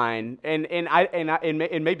Dateline,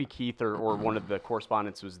 and maybe Keith or one of the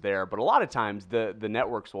correspondents was there, but a lot of times the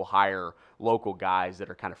networks will hire local guys that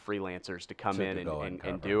are kind of freelancers to come in go and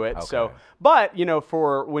and cover. do it. Okay. So, but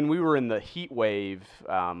for when we were in the heat wave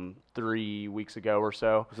 3 weeks ago or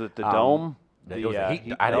so, Was it the dome? It was the, a heat.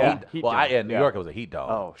 heat I dome. don't. Heat Well, dome. in New Yeah. York, it was a heat dome.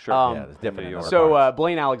 Oh, sure. yeah, it's different. New in York. other So parts.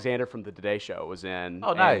 Blaine Alexander from the Today Show was in.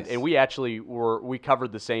 Oh, nice. And we actually we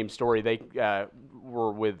covered the same story. They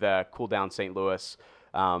were with Cool Down St. Louis.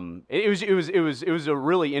 It was a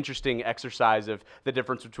really interesting exercise of the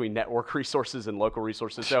difference between network resources and local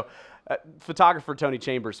resources. So, photographer Tony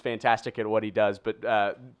Chambers, fantastic at what he does. But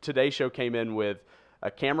Today Show came in with a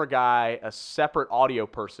camera guy, a separate audio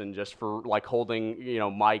person just for like holding,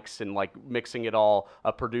 mics and like mixing it all,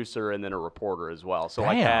 a producer, and then a reporter as well. So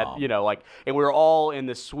Damn. and we were all in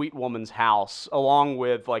this sweet woman's house along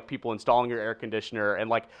with like people installing your air conditioner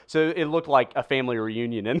and so it looked like a family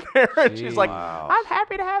reunion in there. And she's like, Wow. I'm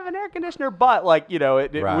happy to have an air conditioner, but Right. they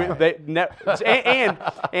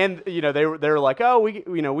were like, oh,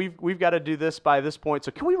 we've got to do this by this point.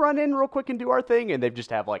 So can we run in real quick and do our thing? And they just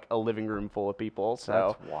have like a living room full of people. So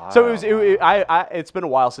So, That's so wild. it's been a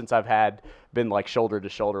while since I've been like shoulder to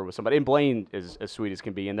shoulder with somebody. And Blaine is as sweet as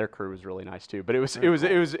can be, and their crew was really nice too. But it was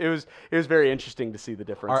very interesting to see the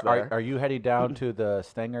difference there. Are you heading down to the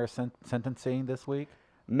Stenger sentencing this week?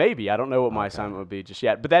 Maybe. I don't know what my assignment would be just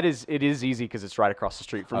yet. But it is easy because it's right across the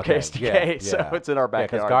street from KSTK. So it's in our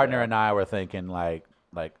backyard. Because Gardner and I were thinking like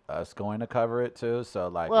us going to cover it too. So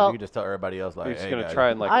like, Well, if you just tell everybody else like, You're just hey, gonna guys, try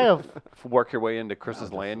and like I have work your way into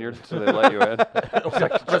Chris's lanyard so they let you in. Just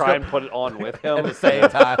like try and put it on with him at the same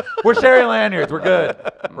time. We're sharing lanyards. We're good.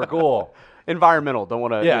 We're cool. Environmental. Don't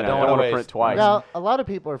want to don't wanna want to waste. print twice. Now, a lot of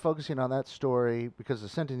people are focusing on that story because the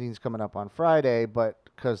sentencing is coming up on Friday, but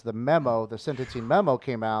because the sentencing memo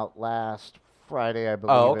came out last Friday, I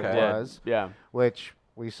believe it was, Yeah. which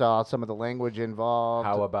we saw some of the language involved.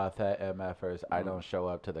 How about that, MFers? I don't show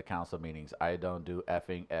up to the council meetings. I don't do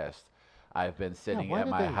effing S. I've been sitting why at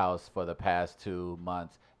did my they- house for the past 2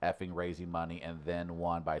 months effing raising money and then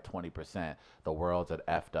won by 20%. The world's an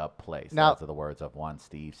effed up place. Now- Those are the words of one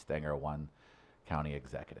Steve Stenger, one county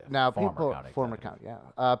executive. Now, former county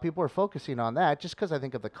executive. people are focusing on that just because I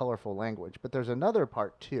think of the colorful language. But there's another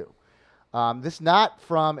part too. This not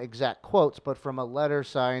from exact quotes, but from a letter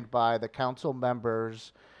signed by the council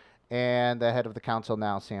members and the head of the council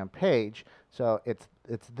now, Sam Page. So it's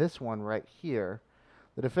this one right here.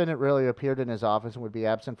 The defendant rarely appeared in his office and would be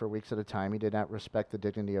absent for weeks at a time. He did not respect the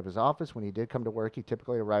dignity of his office. When he did come to work, he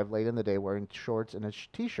typically arrived late in the day wearing shorts and a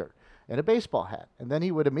T-shirt and a baseball hat. And then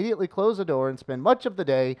he would immediately close the door and spend much of the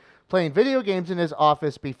day playing video games in his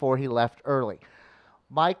office before he left early.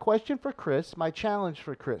 My question for Chris, my challenge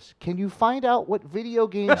for Chris, can you find out what video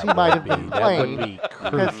games he might have been playing?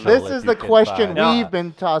 Because this is the question we've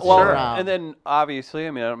been tossing around. And then obviously,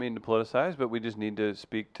 I mean, I don't mean to politicize, but we just need to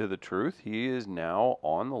speak to the truth. He is now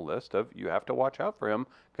on the list of you have to watch out for him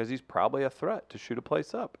because he's probably a threat to shoot a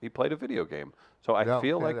place up. He played a video game. So I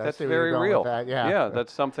feel like I that's see where you're very going real. with that, yeah.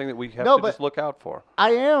 That's something that we have No, to but- just look out for. I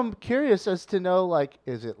am curious as to know, like,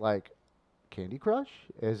 is it like Candy Crush?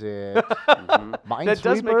 Is it Minesweeper? That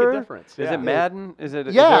does make a difference. Is Yeah. it Madden? Is it?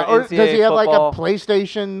 Yeah, or is there does he NCAA have like football? a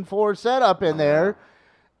PlayStation 4 setup in there?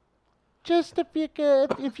 Just if you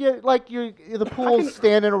could, if you like, the pool's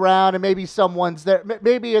standing around and maybe someone's there.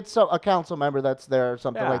 Maybe it's a council member that's there or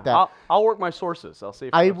something like that. I'll work my sources. I'll see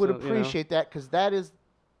if I it's, would you know. appreciate that because that is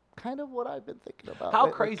kind of what I've been thinking about. How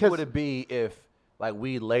Like, crazy 'cause- would it be if, like,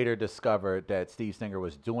 we later discovered that Steve Stenger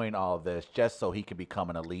was doing all of this just so he could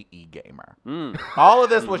become an elite e-gamer? All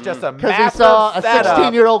of this was just a Because massive he saw a setup.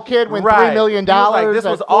 16-year-old kid win Right. $3 million. He was like, this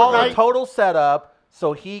at was all a Fortnite. total setup,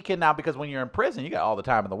 so he can now, because when you're in prison, you got all the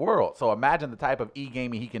time in the world. So imagine the type of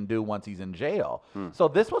e-gaming he can do once he's in jail. So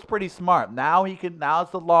this was pretty smart. Now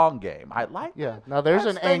it's the long game. I like Yeah. that. Now there's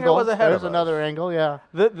That an Stenger angle. was ahead There's of us. another angle. Yeah.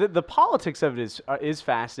 The politics of it is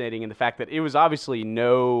fascinating, and the fact that it was obviously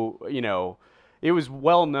it was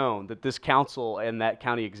well known that this council and that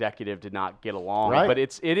county executive did not get along. Right.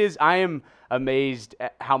 But I am amazed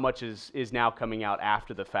at how much is now coming out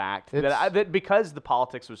after the fact. That because the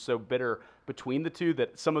politics was so bitter between the two,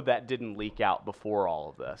 that some of that didn't leak out before all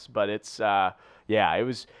of this. But it's it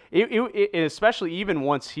was especially even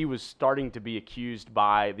once he was starting to be accused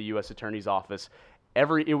by the U.S. Attorney's Office.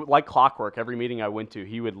 Like clockwork, every meeting I went to,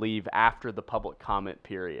 he would leave after the public comment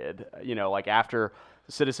period. Like after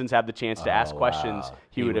citizens had the chance to ask questions, wow.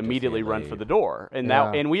 he would would just immediately run leave. for the door. And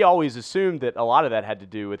Yeah. and we always assumed that a lot of that had to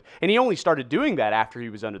do with, and he only started doing that after he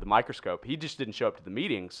was under the microscope. He just didn't show up to the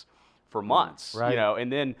meetings for months, Right.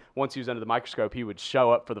 and then once he was under the microscope, he would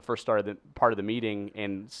show up for the first part of the meeting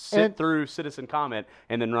and sit through citizen comment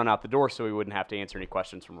and then run out the door so he wouldn't have to answer any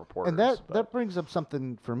questions from reporters. And But- that brings up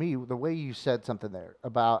something for me, the way you said something there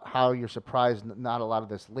about how you're surprised not a lot of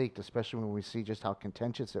this leaked, especially when we see just how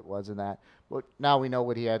contentious it was in that. But now we know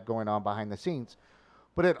what he had going on behind the scenes.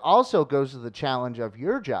 But it also goes to the challenge of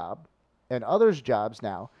your job and others' jobs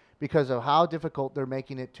now because of how difficult they're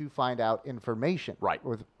making it to find out information. Right.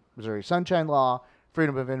 With Missouri Sunshine Law,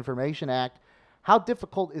 Freedom of Information Act. How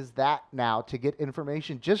difficult is that now to get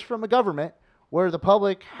information just from a government where the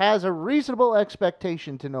public has a reasonable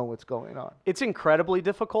expectation to know what's going on? It's incredibly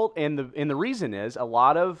difficult, and the reason is a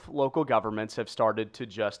lot of local governments have started to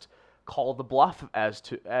just call the bluff as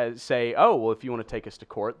say, oh, well, if you want to take us to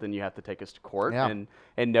court, then you have to take us to court, Yeah.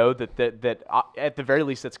 and know that at the very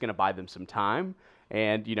least that's going to buy them some time.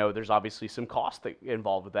 And, there's obviously some cost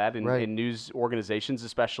involved with that. And, Right. and news organizations,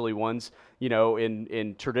 especially ones,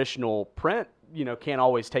 in traditional print, can't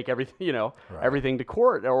always take everything, everything to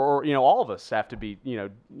court, or all of us have to be,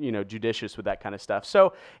 judicious with that kind of stuff.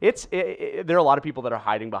 So there are a lot of people that are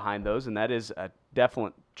hiding behind those, and that is a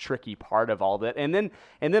definite tricky part of all that. And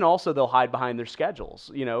then also they'll hide behind their schedules.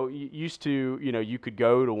 Used to, you could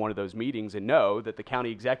go to one of those meetings and know that the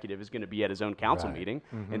county executive is going to be at his own council meeting,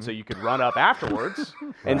 and so you could run up afterwards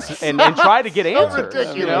and try to get answers.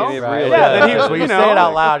 ridiculous. Right. Yeah, then he was, when you say it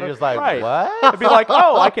out loud, you're just like, Right. what? It'd be like,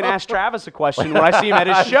 oh, I can ask Travis a question when I see him at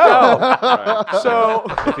his show. So,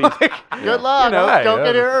 Good luck. Right. Don't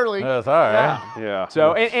get here early. That's all right. Yeah.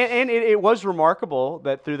 so and it was remarkable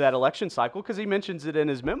that through that election cycle, because he mentions it in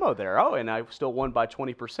his memo there. Oh, and I still won by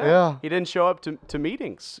 20%. Yeah. He didn't show up to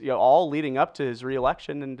meetings, all leading up to his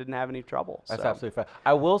reelection, and didn't have any trouble. That's So. absolutely fine.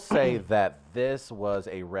 I will say that this was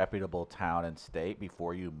a reputable town and state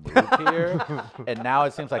before you moved here, and now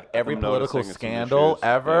it seems like every I'm political noticing some scandal issues.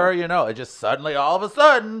 ever, it just suddenly all of a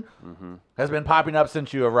sudden has been popping up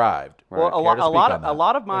since you arrived. Well, Care to speak on that? a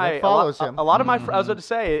lot of my, it follows him. a lot of my, I was about to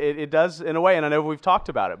say, it does in a way, and I know we've talked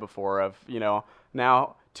about it before. Of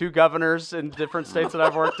now 2 governors in different states that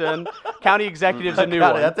I've worked in, county executives, a new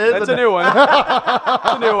one. That is That's a a new one. It's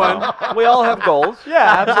a new one. We all have goals.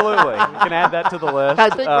 Yeah, absolutely. You can add that to the list. I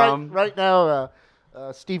think right now,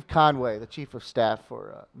 Steve Conway, the chief of staff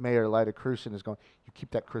for Mayor Lyda Crewson, is going, you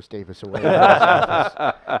keep that Chris Davis away. From his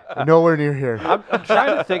office. Nowhere near here. I'm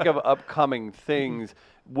trying to think of upcoming things.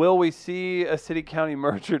 Will we see a city-county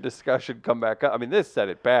merger discussion come back up? I mean, this set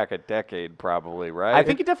it back a decade probably, right? I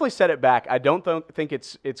think it definitely set it back. I don't think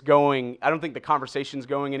it's going. I don't think the conversation's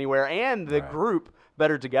going anywhere, and the group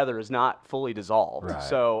Better Together is not fully dissolved. Right.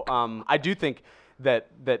 So I do think that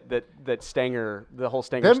Stanger, the whole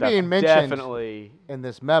Stanger Them stuff, being mentioned definitely. in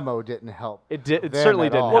this memo didn't help. It did. It them certainly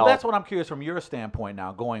at didn't all. help. Well, that's what I'm curious from your standpoint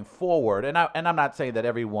now going forward. And I'm not saying that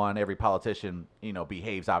every politician,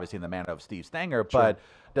 behaves obviously in the manner of Steve Stanger, but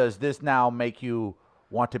does this now make you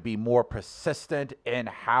want to be more persistent in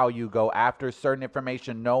how you go after certain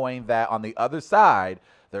information, knowing that on the other side,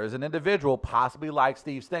 there's an individual possibly like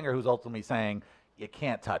Steve Stanger who's ultimately saying, you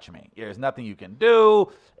can't touch me. There's nothing you can do.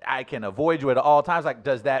 I can avoid you at all times. Like,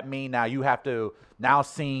 does that mean now you have to, now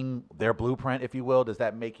seeing their blueprint, if you will, does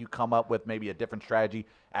that make you come up with maybe a different strategy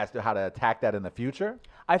as to how to attack that in the future?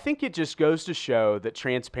 I think it just goes to show that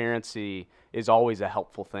transparency is always a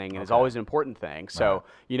helpful thing and is always an important thing. So,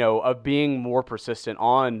 of being more persistent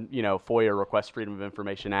on, FOIA request, Freedom of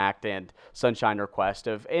Information Act, and Sunshine Request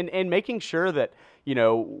and making sure that,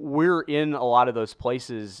 we're in a lot of those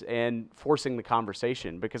places and forcing the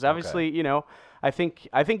conversation, because obviously, I think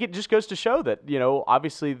it just goes to show that,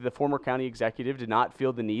 obviously the former county executive did not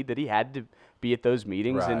feel the need that he had to be at those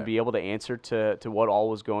meetings and Right. be able to answer to what all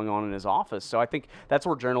was going on in his office. So I think that's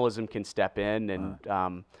where journalism can step in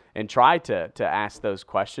and try to ask those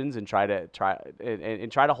questions and try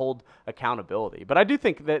to hold accountability. But I do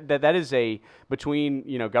think that is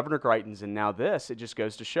between Governor Greitens and now this, it just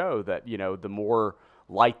goes to show that the more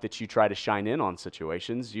light that you try to shine in on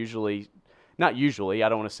situations, not usually, I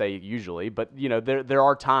don't want to say usually, but there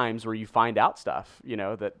are times where you find out stuff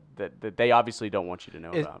that they obviously don't want you to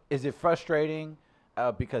know about. Is it frustrating?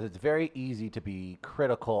 Because it's very easy to be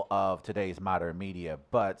critical of today's modern media,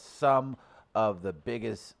 but some of the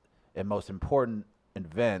biggest and most important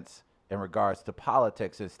events in regards to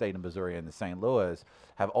politics in the state of Missouri and the St. Louis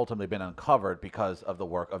have ultimately been uncovered because of the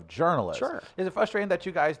work of journalists. Sure. Is it frustrating that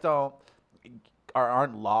you guys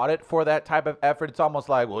aren't lauded for that type of effort? It's almost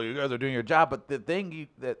like, well, you guys are doing your job, but the thing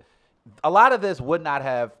that a lot of this would not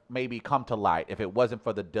have maybe come to light if it wasn't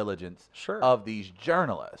for the diligence of these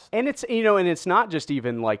journalists. And it's and it's not just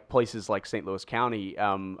even like places like St. Louis County.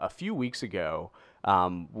 A few weeks ago,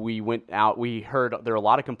 we went out. We heard there are a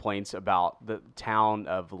lot of complaints about the town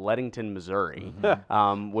of Leadington, Missouri,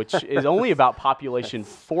 which is only about population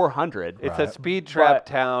 400. It's a speed trap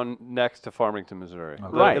town next to Farmington, Missouri.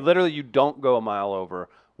 Right. Literally, you don't go a mile over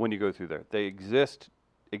when you go through there. They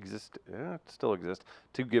still exist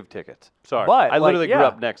to give tickets. Sorry, But, I literally grew yeah.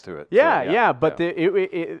 up next to it. Yeah, but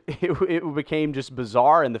it became just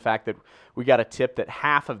bizarre in the fact that we got a tip that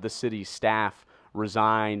half of the city's staff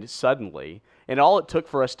resigned suddenly, and all it took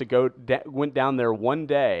for us to went down there one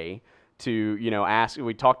day to ask.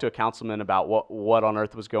 We talked to a councilman about what on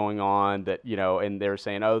earth was going on, that and they were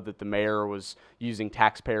saying that the mayor was using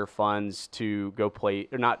taxpayer funds to go play,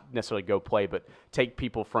 or not necessarily go play, but take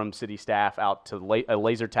people from city staff out to a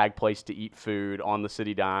laser tag place to eat food on the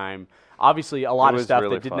city dime. Obviously, a lot of stuff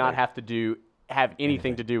really that did funny. not have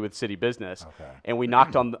anything to do with city business. And we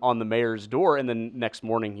knocked on the mayor's door, and then next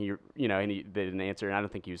morning they didn't answer, and I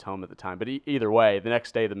don't think he was home at the time. But either way, the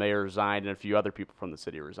next day the mayor resigned, and a few other people from the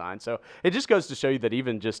city resigned. So it just goes to show you that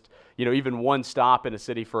even just even one stop in a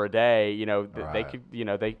city for a day, they could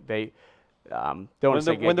they. Don't want to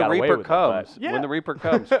say When the Reaper comes, when the Reaper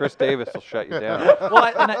comes, Chris Davis will shut you down.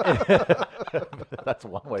 Well, That's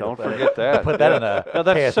one way. Don't to say forget it. that. Put that in a No,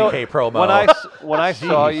 that's so. KSDK promo. When I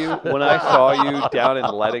saw you down in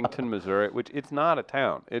Leadington, Missouri, which it's not a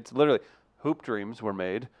town. It's literally Hoop Dreams were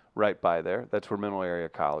made right by there. That's where Mineral Area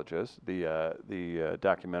College is. The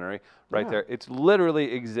documentary right there. It's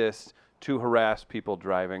literally exists to harass people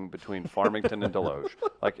driving between Farmington and Deloge.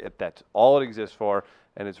 That's all it exists for.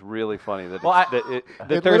 And it's really funny that It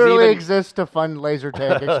there's literally even exists to fund laser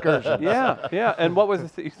tag excursions. yeah. And what was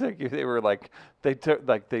you think they were like? They took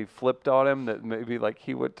they flipped on him that maybe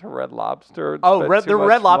he went to Red Lobster. And spent too the much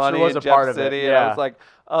Red Lobster money was in a Jeff part of it, City, And I yeah. was like,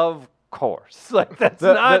 of course, that's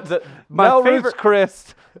my Melrose favorite-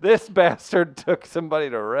 Christ. This bastard took somebody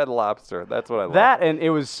to Red Lobster. That's what I love. That, and it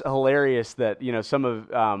was hilarious that some of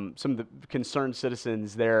the concerned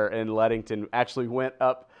citizens there in Leadington actually went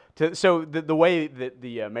up to. So the way that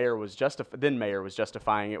the mayor was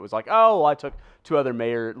justifying it was like, oh, well, I took two other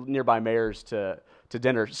nearby mayors to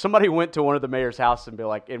dinner. Somebody went to one of the mayor's house and be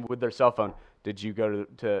like, and with their cell phone, did you go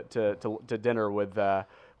to dinner with the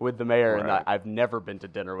mayor? Right. And I've never been to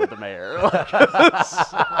dinner with the mayor.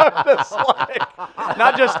 It's like,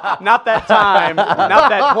 not that time, not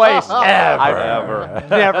that place, I've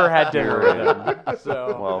never had dinner with him.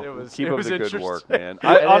 So Well, keep up the good work, interesting.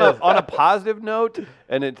 man. On a positive note,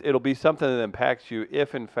 and it'll be something that impacts you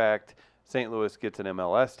if, in fact, St. Louis gets an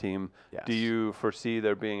MLS team. Yes. Do you foresee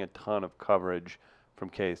there being a ton of coverage from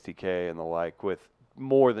KSTK and the like with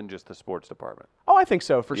more than just the sports department? Oh, I think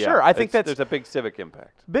so, for sure. I think there's a big civic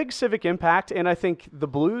impact. big civic impact, and I think the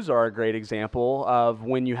Blues are a great example of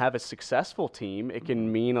when you have a successful team, it can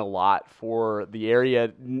mean a lot for the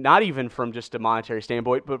area, not even from just a monetary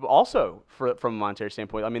standpoint, but also from a monetary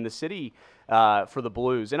standpoint. I mean, the city for the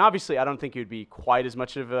Blues, and obviously I don't think it would be quite as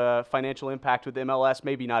much of a financial impact with MLS,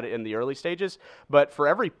 maybe not in the early stages, but for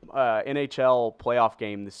every NHL playoff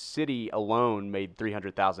game, the city alone made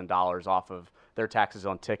 $300,000 off of their taxes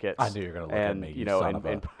on tickets. I knew you were gonna look at me, you son of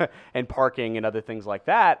a- and parking and other things like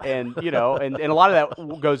that, and and a lot of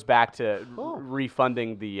that goes back to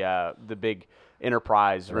refunding the big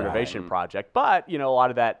enterprise renovation project. But a lot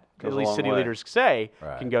of that, Goes at a least long city way. leaders say,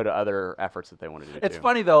 Right. can go to other efforts that they want to do. It's too.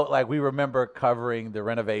 funny though, we remember covering the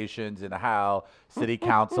renovations and how city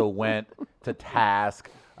council went to task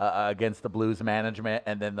against the Blues management,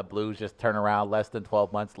 and then the Blues just turn around less than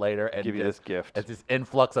 12 months later and Give you this gift. It's this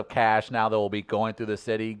influx of cash now that will be going through the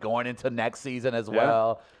city, going into next season as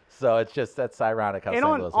well. So it's just that's ironic how And St.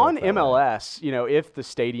 on Louis on works that way. MLS, if the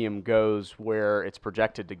stadium goes where it's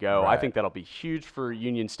projected to go, I Right. think that'll be huge for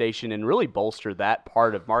Union Station and really bolster that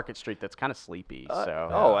part of Market Street that's kind of sleepy.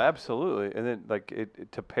 Oh, absolutely. And then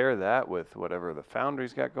to pair that with whatever the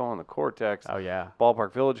Foundry's got going, the Cortex. Oh, yeah.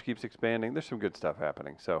 Ballpark Village keeps expanding. There's some good stuff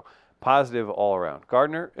happening. So positive all around.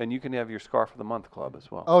 Gardner, and you can have your Scarf of the Month club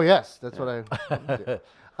as well. Oh yes, that's what I did.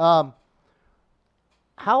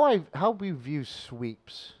 How we view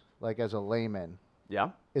sweeps, like as a layman, Yeah.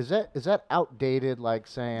 is that outdated? Like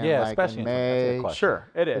saying Yeah, like especially in in- that's a good May. question. Sure,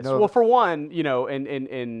 it is. know- Well, for one,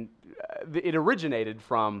 it originated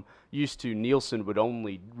from used to Nielsen would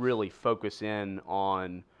only really focus in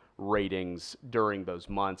on ratings during those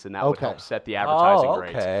months, and that would Okay. help set the advertising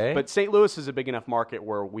okay. rates. But St. Louis is a big enough market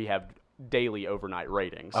where we have daily overnight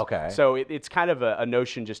ratings. Okay. So it's kind of a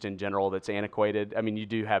notion just in general that's antiquated. I mean, you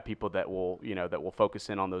do have people that will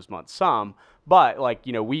focus in on those months some, but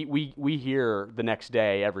we hear the next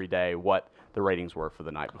day, every day, what the ratings were for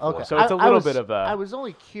the night before. Okay. So it's I a little was- bit of a. I was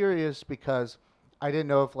only curious because I didn't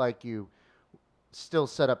know if you still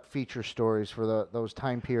set up feature stories for those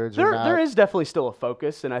time periods or not. There is definitely still a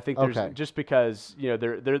focus, and I think there's Okay. just because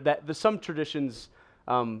some traditions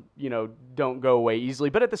don't go away easily,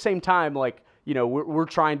 but at the same time, we're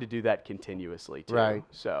trying to do that continuously too. Right.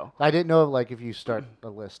 So I didn't know if if you start a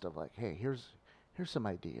list of hey, here's some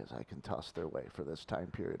ideas I can toss their way for this time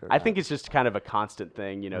period. Or I not. think it's just kind of a constant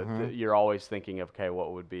thing. Mm-hmm. You're always thinking of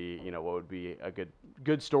what would be a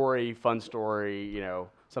good story, fun story.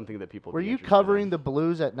 Something that people. Were would be you interested covering in. the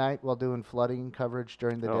Blues at night while doing flooding coverage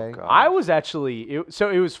during the Oh, day? God. I was actually it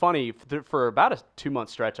was funny for about a 2-month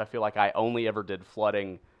stretch. I feel like I only ever did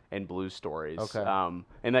flooding and blues stories. Okay.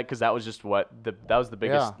 And because that was just that was the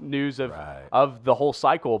biggest Yeah. news of Right. of the whole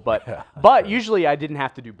cycle. But usually I didn't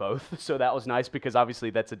have to do both, so that was nice because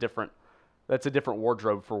obviously that's a different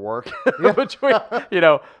wardrobe for work between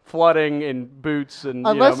flooding and boots and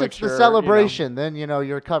Unless make it's sure, the celebration, then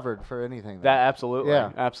you're covered for anything. That then. absolutely,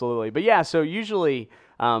 Yeah. absolutely. But yeah, so usually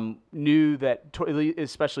knew that,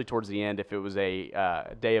 especially towards the end, if it was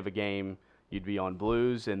a day of a game, you'd be on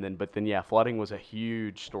blues, but then flooding was a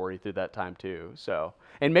huge story through that time too. So,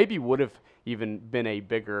 and maybe would have even been a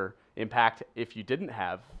bigger impact if you didn't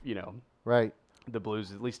have Right. the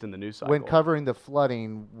Blues, at least in the news cycle. When covering the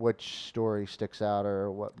flooding, which story sticks out,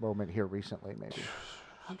 or what moment here recently, maybe?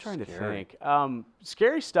 I'm trying to think.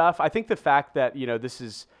 Scary stuff. I think the fact that, this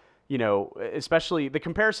is, especially the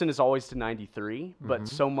comparison is always to 93, but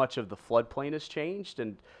so much of the floodplain has changed.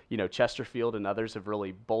 And, Chesterfield and others have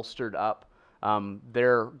really bolstered up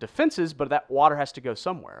their defenses, but that water has to go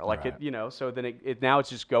somewhere. Like so then now it's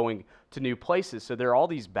just going to new places. So there are all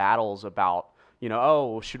these battles about,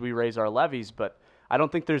 should we raise our levees? But I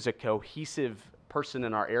don't think there's a cohesive person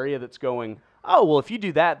in our area that's going, oh, well, if you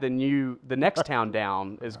do that, then the next town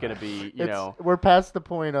down is going to be, We're past the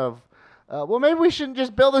point of, well, maybe we shouldn't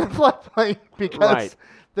just build in the floodplain because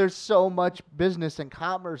there's so much business and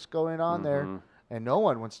commerce going on there, and no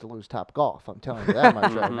one wants to lose Top Golf. I'm telling you that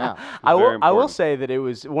much right now. I will say that it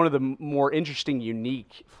was one of the more interesting,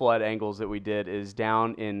 unique flood angles that we did is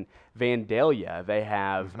down in Vandalia. They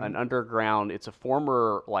have an underground. It's a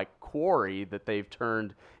former quarry that they've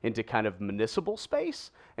turned into kind of municipal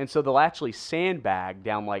space, and so they'll actually sandbag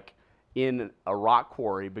down in a rock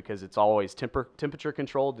quarry because it's always temperature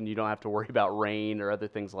controlled and you don't have to worry about rain or other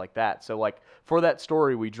things like that. So for that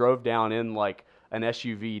story, we drove down in an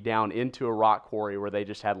SUV down into a rock quarry where they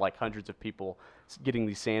just had hundreds of people getting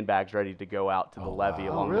these sandbags ready to go out to the levee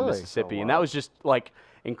along the Mississippi. And that was just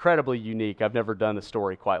incredibly unique. I've never done a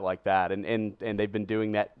story quite like that. And they've been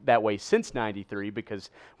doing that way since 93 because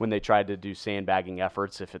when they tried to do sandbagging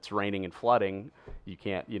efforts, if it's raining and flooding, you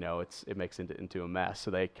can't, it makes it into a mess.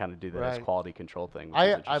 So they kind of do that as quality control thing, which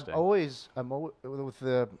is interesting. I'm always with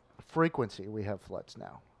the frequency we have floods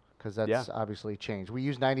now. Because that's obviously changed. We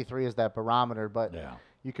use 93 as that barometer, but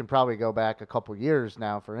you can probably go back a couple years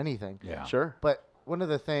now for anything. Yeah. Sure. But one of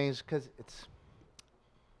the things, because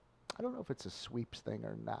I don't know if it's a sweeps thing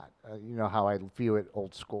or not. You know how I view it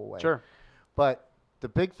old school way. Sure. But the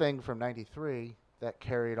big thing from 93 that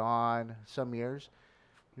carried on some years,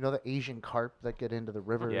 the Asian carp that get into the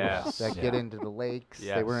rivers, that get into the lakes.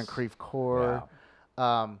 They were in Creve Coeur.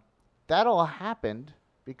 Yeah. That all happened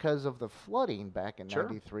because of the flooding back in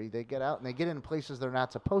 93. They get out and they get in places they're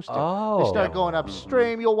not supposed to. They start going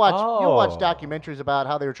upstream. You'll watch documentaries about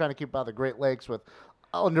how they were trying to keep out the Great Lakes with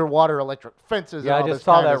underwater electric fences. Yeah, and I all just this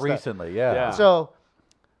saw kind that of stuff. recently. Yeah. So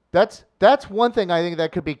that's one thing I think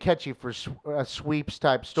that could be catchy for a sweeps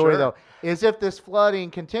type story though, is if this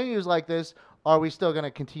flooding continues like this, are we still going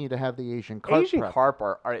to continue to have the Asian carp? Asian carp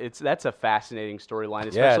that's a fascinating storyline,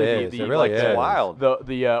 Yeah, especially it is. It really is. Wild.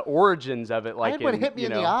 The origins of it. I had one hit me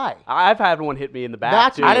in the eye. I've had one hit me in the back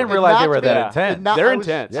Knocked too. me- I didn't it realize they knocked were me- that intense. They're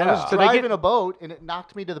intense. I was So they driving a boat and it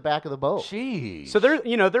knocked me to the back of the boat. Jeez. So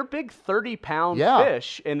they're big 30-pound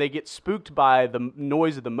fish, and they get spooked by the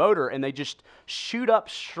noise of the motor, and they just shoot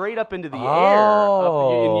up straight up into the air.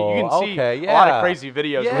 And you can see a lot of crazy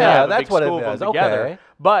videos. Yeah, where they have that's a big what it school of is. them together. Okay.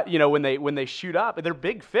 But when they shoot up, they're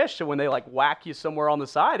big fish, so when they whack you somewhere on the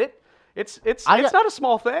side, it's not a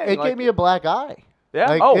small thing. It gave me a black eye.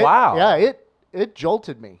 Yeah. Wow. Yeah, it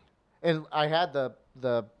jolted me, and I had the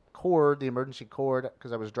emergency cord,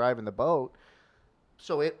 because I was driving the boat,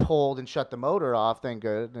 so it pulled and shut the motor off. Thank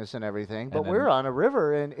goodness and everything. But we're on a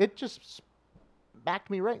river, and it just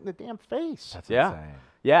backed me right in the damn face. That's Yeah. insane.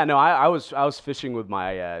 Yeah, no, I was fishing with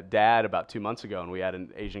my dad about 2 months ago, and we had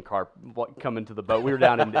an Asian carp come into the boat. We were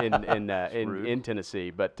down in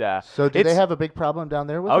Tennessee, but So do they have a big problem down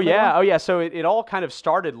there with Oh them yeah, now? oh yeah. So it all kind of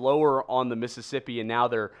started lower on the Mississippi, and now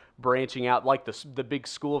they're branching out the big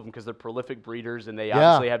school of them because they're prolific breeders, and they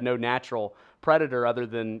obviously have no natural predator other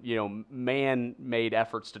than man-made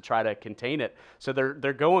efforts to try to contain it. So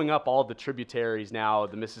they're going up all the tributaries now,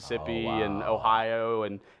 the Mississippi and Ohio,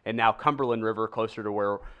 and now Cumberland River closer to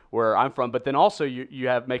where I'm from. But then also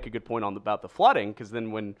you make a good point about the flooding, because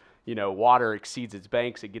then when water exceeds its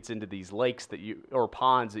banks, it gets into these lakes or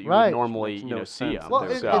ponds that you would normally see them. Well,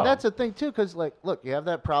 and that's the thing too, because look, you have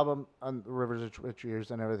that problem on the rivers of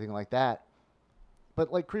years and everything like that.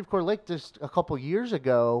 But Creve Coeur Lake just a couple years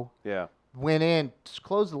ago, went in,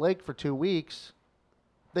 closed the lake for 2 weeks.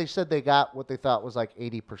 They said they got what they thought was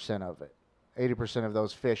 80% of it, 80% of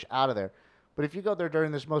those fish out of there. But if you go there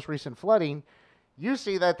during this most recent flooding, you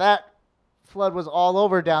see that flood was all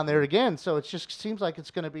over down there again. So it just seems like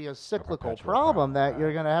it's going to be a cyclical problem that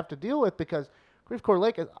you're going to have to deal with, because Creve Coeur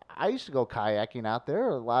Lake, I used to go kayaking out there.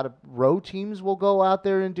 A lot of row teams will go out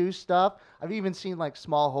there and do stuff. I've even seen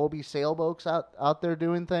small Hobie sailboats out there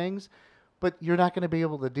doing things. But you're not going to be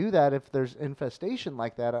able to do that if there's infestation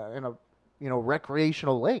like that in a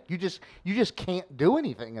recreational lake. You just can't do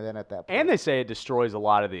anything then at that point. And they say it destroys a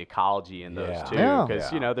lot of the ecology in those too, Yeah. because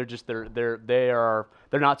they're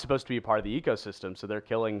not supposed to be a part of the ecosystem, so they're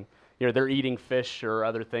killing they're eating fish or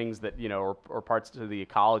other things that or parts of the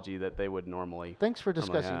ecology that they would normally. Thanks for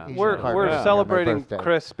discussing yeah. Asian We're carp on my celebrating birthday.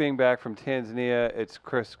 Chris being back from Tanzania. It's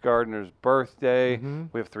Chris Gardner's birthday.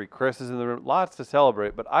 We have 3 Chris's in the room. Lots to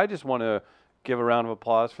celebrate, but I just want to give a round of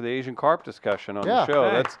applause for the Asian carp discussion on the show.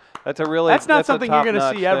 Hey. That's a really That's not a something you're gonna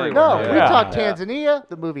top-notch see thing. everywhere. No, Yeah. we talked Yeah. Tanzania,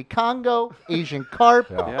 the movie Congo, Asian carp,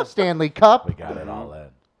 Yeah. Stanley Cup. We got it all in.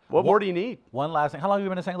 What more do you need? One last thing. How long have you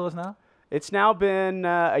been in St. Louis now? It's now been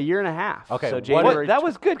a year and a half. Okay, so what- January. That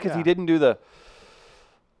was good because he didn't do the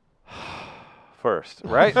first,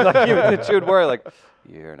 right? Like you would worry, like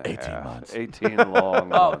year and a 18 half, months. 18 long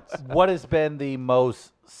months. What has been the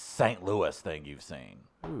most St. Louis thing you've seen?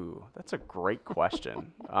 Ooh, that's a great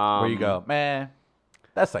question. Where you go, man,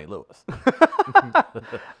 that's St. Louis.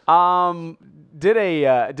 Did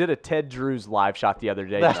a Ted Drews live shot the other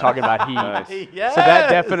day, just talking about heat. Nice. Yes. So that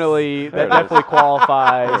definitely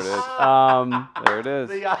qualifies. There it is.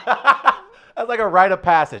 That's like a rite of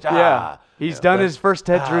passage. Yeah, he's done his first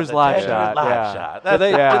Ted Drews the live Ted Drews shot. live yeah. shot. Do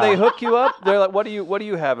they, Yeah. do they hook you up? They're like, what do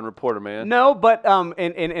you have in Reporter Man? No, but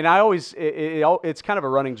and I always it's kind of a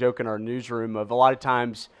running joke in our newsroom of a lot of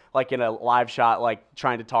times like in a live shot, like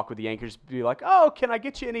trying to talk with the anchors, be like, "Oh, can I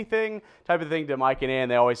get you anything?" type of thing to Mike and Ann.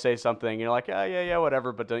 They always say something, and you're like, "Oh, yeah,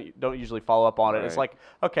 whatever," but don't usually follow up on it. It's Right.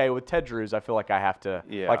 like, okay, with Ted Drews, I feel like I have to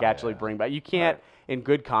actually bring back. You can't, in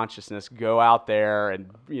good consciousness, go out there and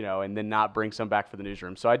and then not bring some back for the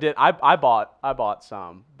newsroom. So I did. I bought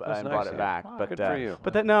some That's and nice brought of it you. back. Oh, but good for you.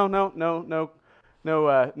 But that no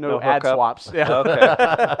ad hookup? swaps. Yeah. Okay,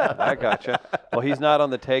 I gotcha. Well, he's not on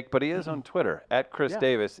the take, but he is on Twitter at Chris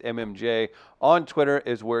Davis MMJ. On Twitter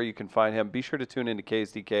is where you can find him. Be sure to tune into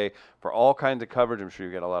KSDK for all kinds of coverage. I'm sure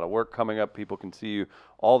you got a lot of work coming up. People can see you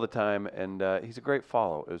all the time, and he's a great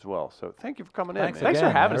follow as well. So thank you for coming in. Thanks man. Thanks for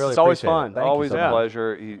again. having I us. really It's always appreciate it. fun. Thank you Always so a much.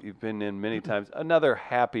 pleasure. You've been in many times. Another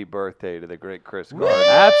happy birthday to the great Chris Gardner.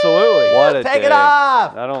 Absolutely. What a Take day. it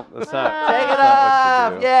off. I don't. That's not. Take it that's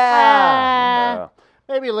not what off. you do. Yeah.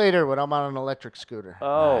 Maybe later when I'm on an electric scooter.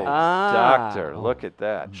 Oh, Ah. doctor, look at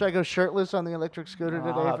that. Should I go shirtless on the electric scooter today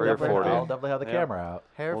I'll for your definitely- birthday? I'll definitely have the Yeah. camera out.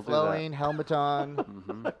 Hair We'll do flowing, helmet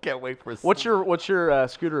on. Can't wait for. What's your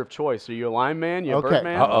scooter of choice? Are you a line man? You a Okay. bird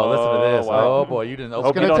man? Uh-oh, listen to this. wow. Oh boy, you didn't open.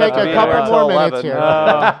 Hope you gonna don't take have to a be couple here more until minutes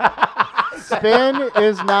 11. here. Spin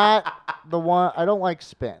is not the one. I don't like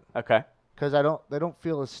spin Okay. because they don't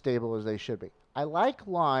feel as stable as they should be. I like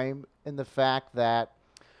lime in the fact that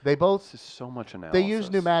they both This is so much analysis. they use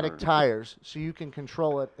pneumatic for- tires, so you can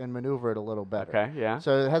control it and maneuver it a little better. Okay. Yeah.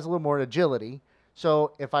 So it has a little more agility.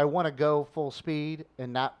 So if I want to go full speed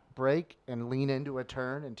and not brake and lean into a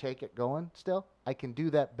turn and take it going still, I can do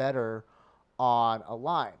that better on a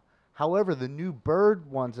line. However, the new Bird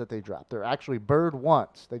ones that they dropped, they're actually Bird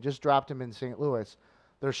ones. They just dropped them in St. Louis.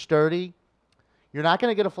 They're sturdy. You're not going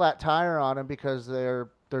to get a flat tire on them because they're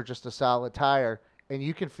just a solid tire. And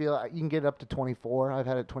you can get up to 24. I've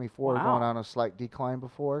had it 24 Wow. going on a slight decline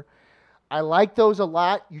before. I like those a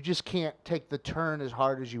lot. You just can't take the turn as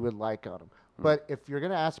hard as you would like on them. But if you're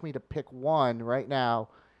going to ask me to pick one right now,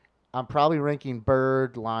 I'm probably ranking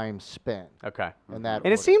Bird, Lime, Spin. Okay. In that And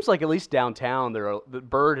it order. seems like at least downtown, the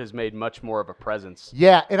Bird has made much more of a presence.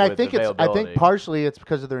 Yeah, and I with think availability. partially it's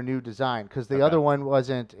because of their new design. Because the Okay. other one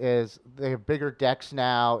wasn't as they have bigger decks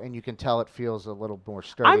now, and you can tell it feels a little more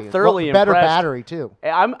sturdy. I'm Well, thoroughly better impressed. battery too.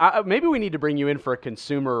 Maybe we need to bring you in for a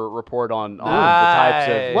consumer report on the Nice.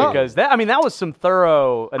 types of Well- because that was some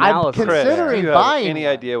thorough analysis. Chris, considering do you have buying any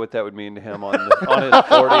one. idea what that would mean to him on his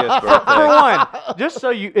 40th birthday? For one, just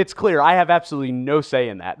so it's clear, I have absolutely no say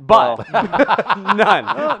in that, but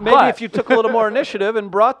none. Maybe But- if you took a little more initiative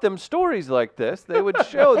and brought them stories like this, they would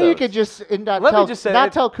show And those. you could just not Let me tell just say not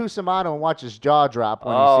it- tell Kusamano and watch his jaw drop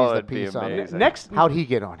when Oh, he sees the it'd be piece on it. amazing. next, How'd he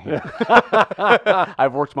get on here?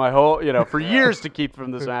 I've worked my whole, for years to keep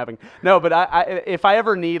from this happening. No, but if I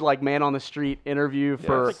ever need like man on the street interview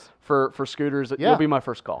Yes. for scooters, Yeah. you'll be my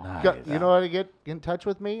first call. Go- you know how to get in touch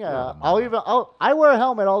with me? I wear a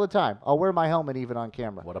helmet all the time. I'll wear my helmet even on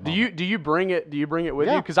camera. What a Do you bring it? Do you bring it with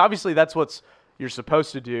Yeah. you? Because obviously that's what you're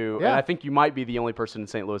supposed to do, and Yeah. I think you might be the only person in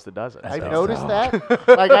St. Louis that does it. I've so. noticed that.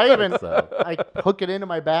 Like So. I hook it into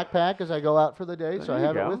my backpack as I go out for the day, so I you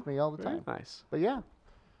have it go. with me all the Very time. nice. But yeah.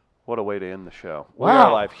 What a way to end the show. We Wow.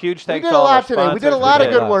 are live. Huge We thanks did to a all lot our today. We did a sponsors. lot of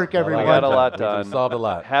We good did. work, We everyone. got a lot We done. solved a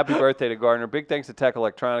lot. Happy birthday to Gardner. Big thanks to Tech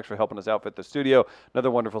Electronics for helping us outfit the studio.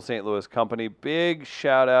 Another wonderful St. Louis company. Big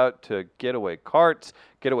shout out to Getaway Carts.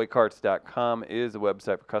 GetawayCarts.com is the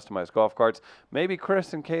website for customized golf carts. Maybe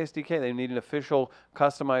Chris and KSDK, they need an official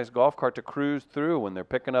customized golf cart to cruise through when they're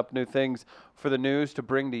picking up new things for the news to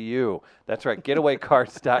bring to you. That's right.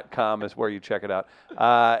 GetawayCarts.com is where you check it out.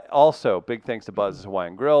 Also, big thanks to Buzz's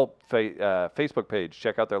Hawaiian Grill Facebook page.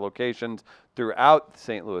 Check out their locations throughout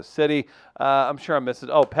St. Louis City. I'm sure I'm missing.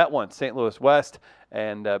 Oh, Pet One, St. Louis West.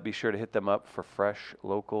 And be sure to hit them up for fresh,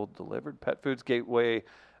 local delivered pet foods. Gateway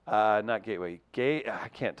Powder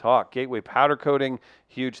Coating.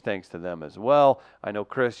 Huge thanks to them as well. I know,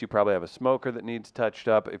 Chris, you probably have a smoker that needs touched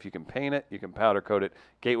up. If you can paint it, you can powder coat it.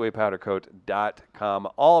 GatewayPowderCoat.com.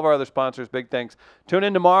 All of our other sponsors, big thanks. Tune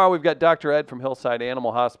in tomorrow. We've got Dr. Ed from Hillside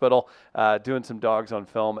Animal Hospital doing some dogs on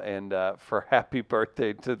film. And for happy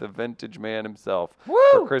birthday to the vintage man himself. Woo!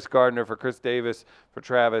 For Chris Gardner, for Chris Davis, for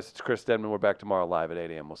Travis, it's Chris Stedman. We're back tomorrow live at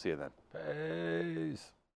 8 a.m. We'll see you then. Peace.